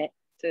encourage it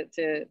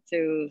to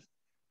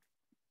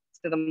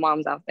the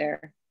moms out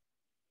there.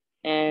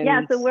 And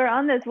yeah, so we're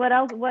on this. What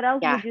else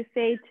would you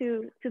say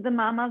to the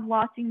mamas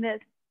watching this?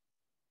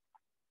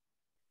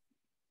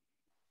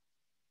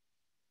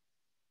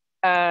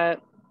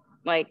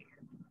 Like,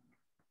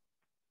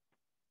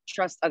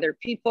 trust other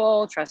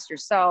people, trust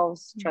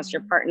yourselves, trust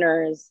your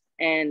partners,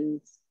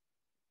 and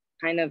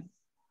kind of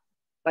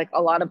like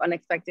a lot of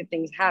unexpected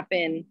things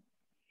happen.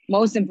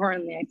 Most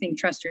importantly, I think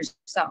trust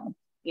yourself,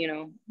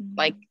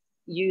 like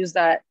use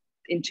that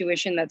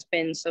intuition that's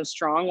been so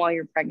strong while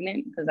you're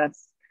pregnant, because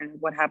that's kind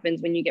of what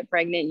happens when you get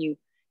pregnant.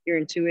 Your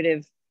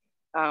intuitive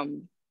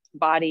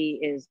body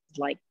is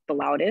like the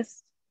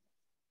loudest.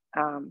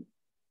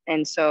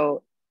 And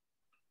so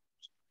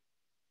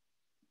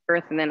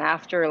birth and then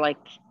after, like,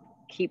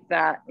 keep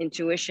that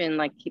intuition,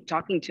 like keep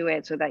talking to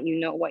it, so that you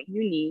know what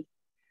you need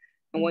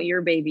and what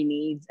your baby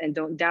needs, and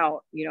don't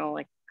doubt,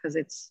 like, because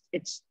it's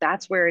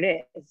that's where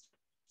it is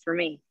for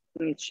me.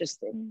 I mean, it's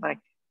just like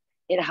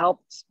it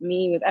helped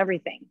me with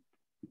everything.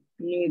 I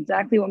knew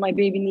exactly what my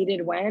baby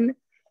needed when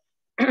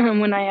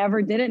I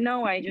ever didn't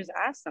know, I just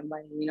asked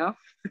somebody,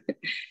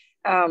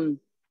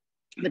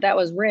 but that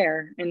was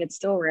rare, and it's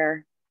still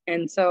rare.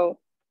 And so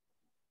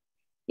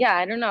yeah,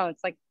 I don't know,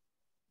 it's like,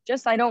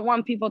 just I don't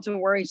want people to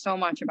worry so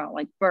much about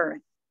like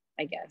birth.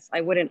 I guess I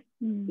wouldn't,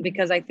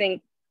 because I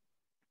think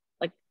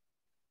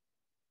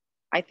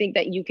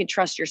that you could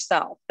trust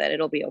yourself that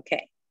it'll be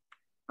okay.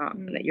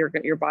 That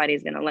your body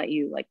is going to let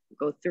you like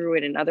go through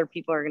it, and other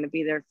people are going to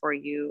be there for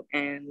you,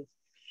 and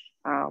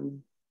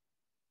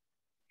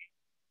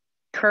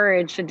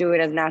courage to do it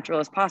as natural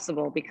as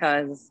possible,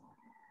 because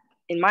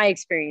in my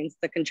experience,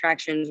 the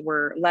contractions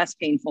were less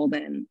painful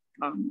than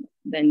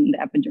the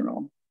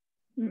epidural.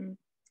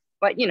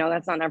 But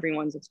that's not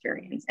everyone's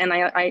experience, and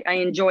I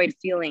enjoyed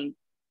feeling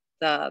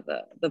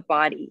the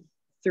body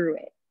through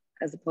it,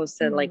 as opposed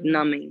to like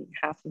numbing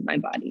half of my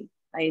body.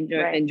 I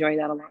enjoy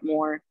that a lot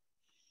more.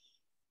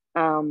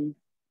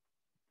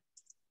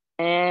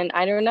 And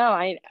I don't know,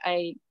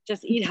 I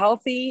just eat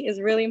healthy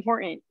is really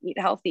important. Eat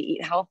healthy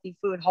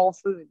food, whole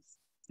foods.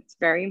 It's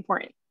very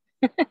important.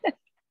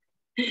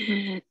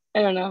 I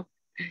don't know.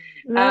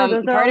 No,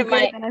 those are all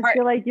great, and I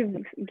feel like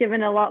you've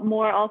given a lot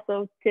more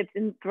also tips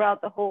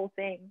throughout the whole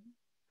thing.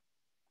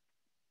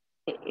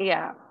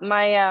 Yeah,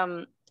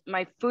 my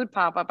food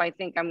pop-up, I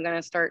think I'm going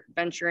to start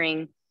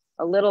venturing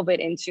a little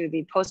bit into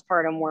the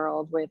postpartum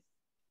world, with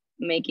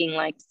making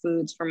like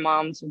foods for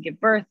moms who give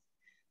birth,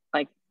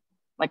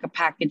 like a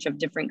package of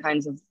different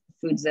kinds of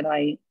foods that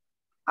I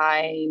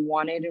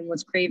wanted and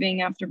was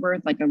craving after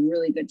birth, like a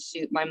really good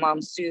soup, my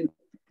mom's soup,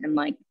 and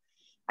like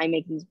I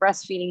make these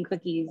breastfeeding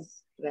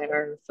cookies that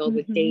are filled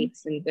with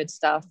dates and good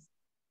stuff,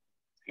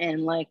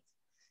 and like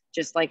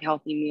just like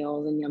healthy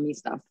meals and yummy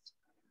stuff.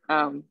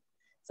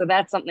 So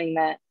that's something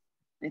that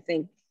I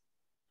think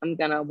I'm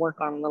gonna work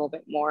on a little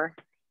bit more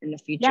in the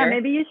future. Yeah,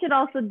 maybe you should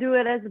also do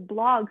it as a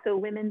blog, so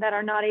women that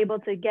are not able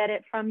to get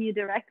it from you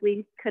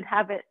directly could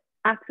have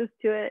access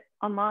to it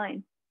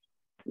online.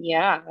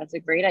 Yeah, that's a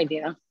great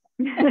idea.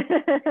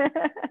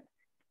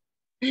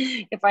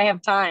 If I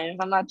have time,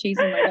 if I'm not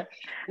chasing my,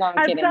 no,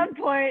 I'm kidding. At some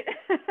point.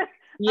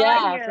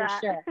 Yeah, for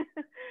sure.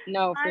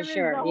 No, for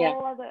sure. Yeah.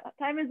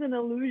 Time is an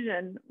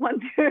illusion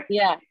once you're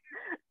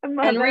a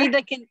mother. And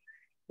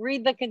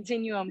read the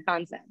continuum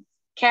concept.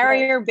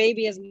 Carry your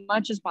baby as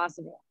much as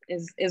possible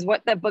is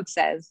what that book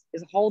says,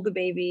 is hold the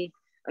baby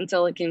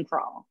until it can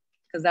crawl,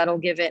 because that'll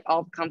give it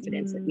all the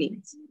confidence it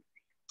needs.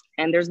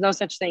 And there's no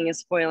such thing as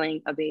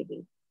spoiling a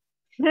baby.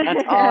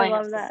 That's all I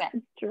love that.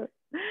 It's true.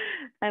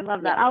 I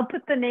love that. I'll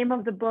put the name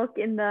of the book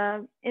in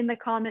the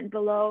comment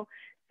below.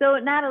 So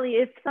Natalie,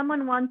 if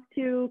someone wants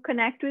to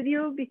connect with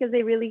you because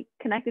they really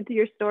connected to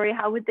your story,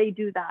 how would they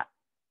do that?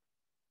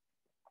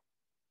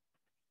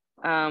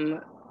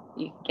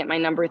 You get my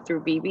number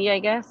through Bibi, I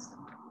guess.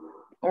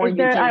 Or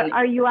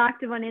are you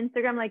active on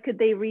Instagram? Like, could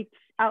they reach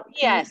out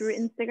to you through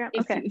Instagram?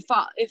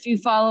 If you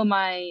follow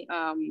my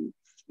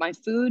my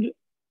food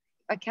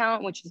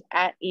account, which is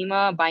at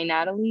Ima by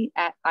Natalie,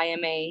 at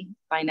IMA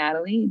by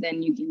Natalie,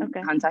 then you can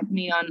contact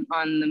me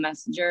on the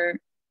messenger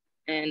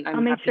and I'm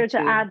I'll make happy sure to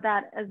add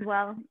that as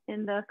well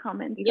in the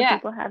comments so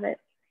people have it.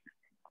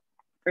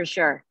 For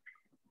sure.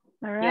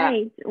 All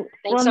right. Yeah.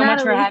 Thanks so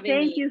much for having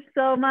me. Thank you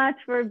so much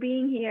for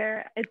being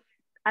here.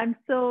 I'm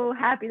so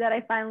happy that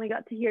I finally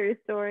got to hear your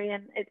story,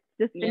 and it's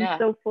just been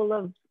so full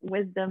of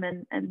wisdom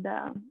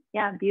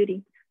and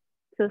beauty.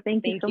 So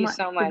thank you so much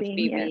for being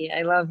Bibi. here.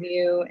 I love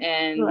you,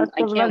 and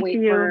I can't wait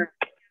for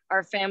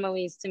our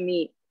families to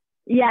meet.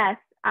 Yes,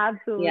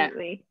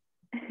 absolutely.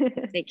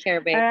 Take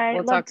care, babe. All right,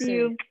 we'll talk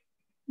soon.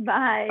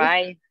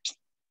 Bye.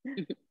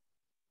 Bye.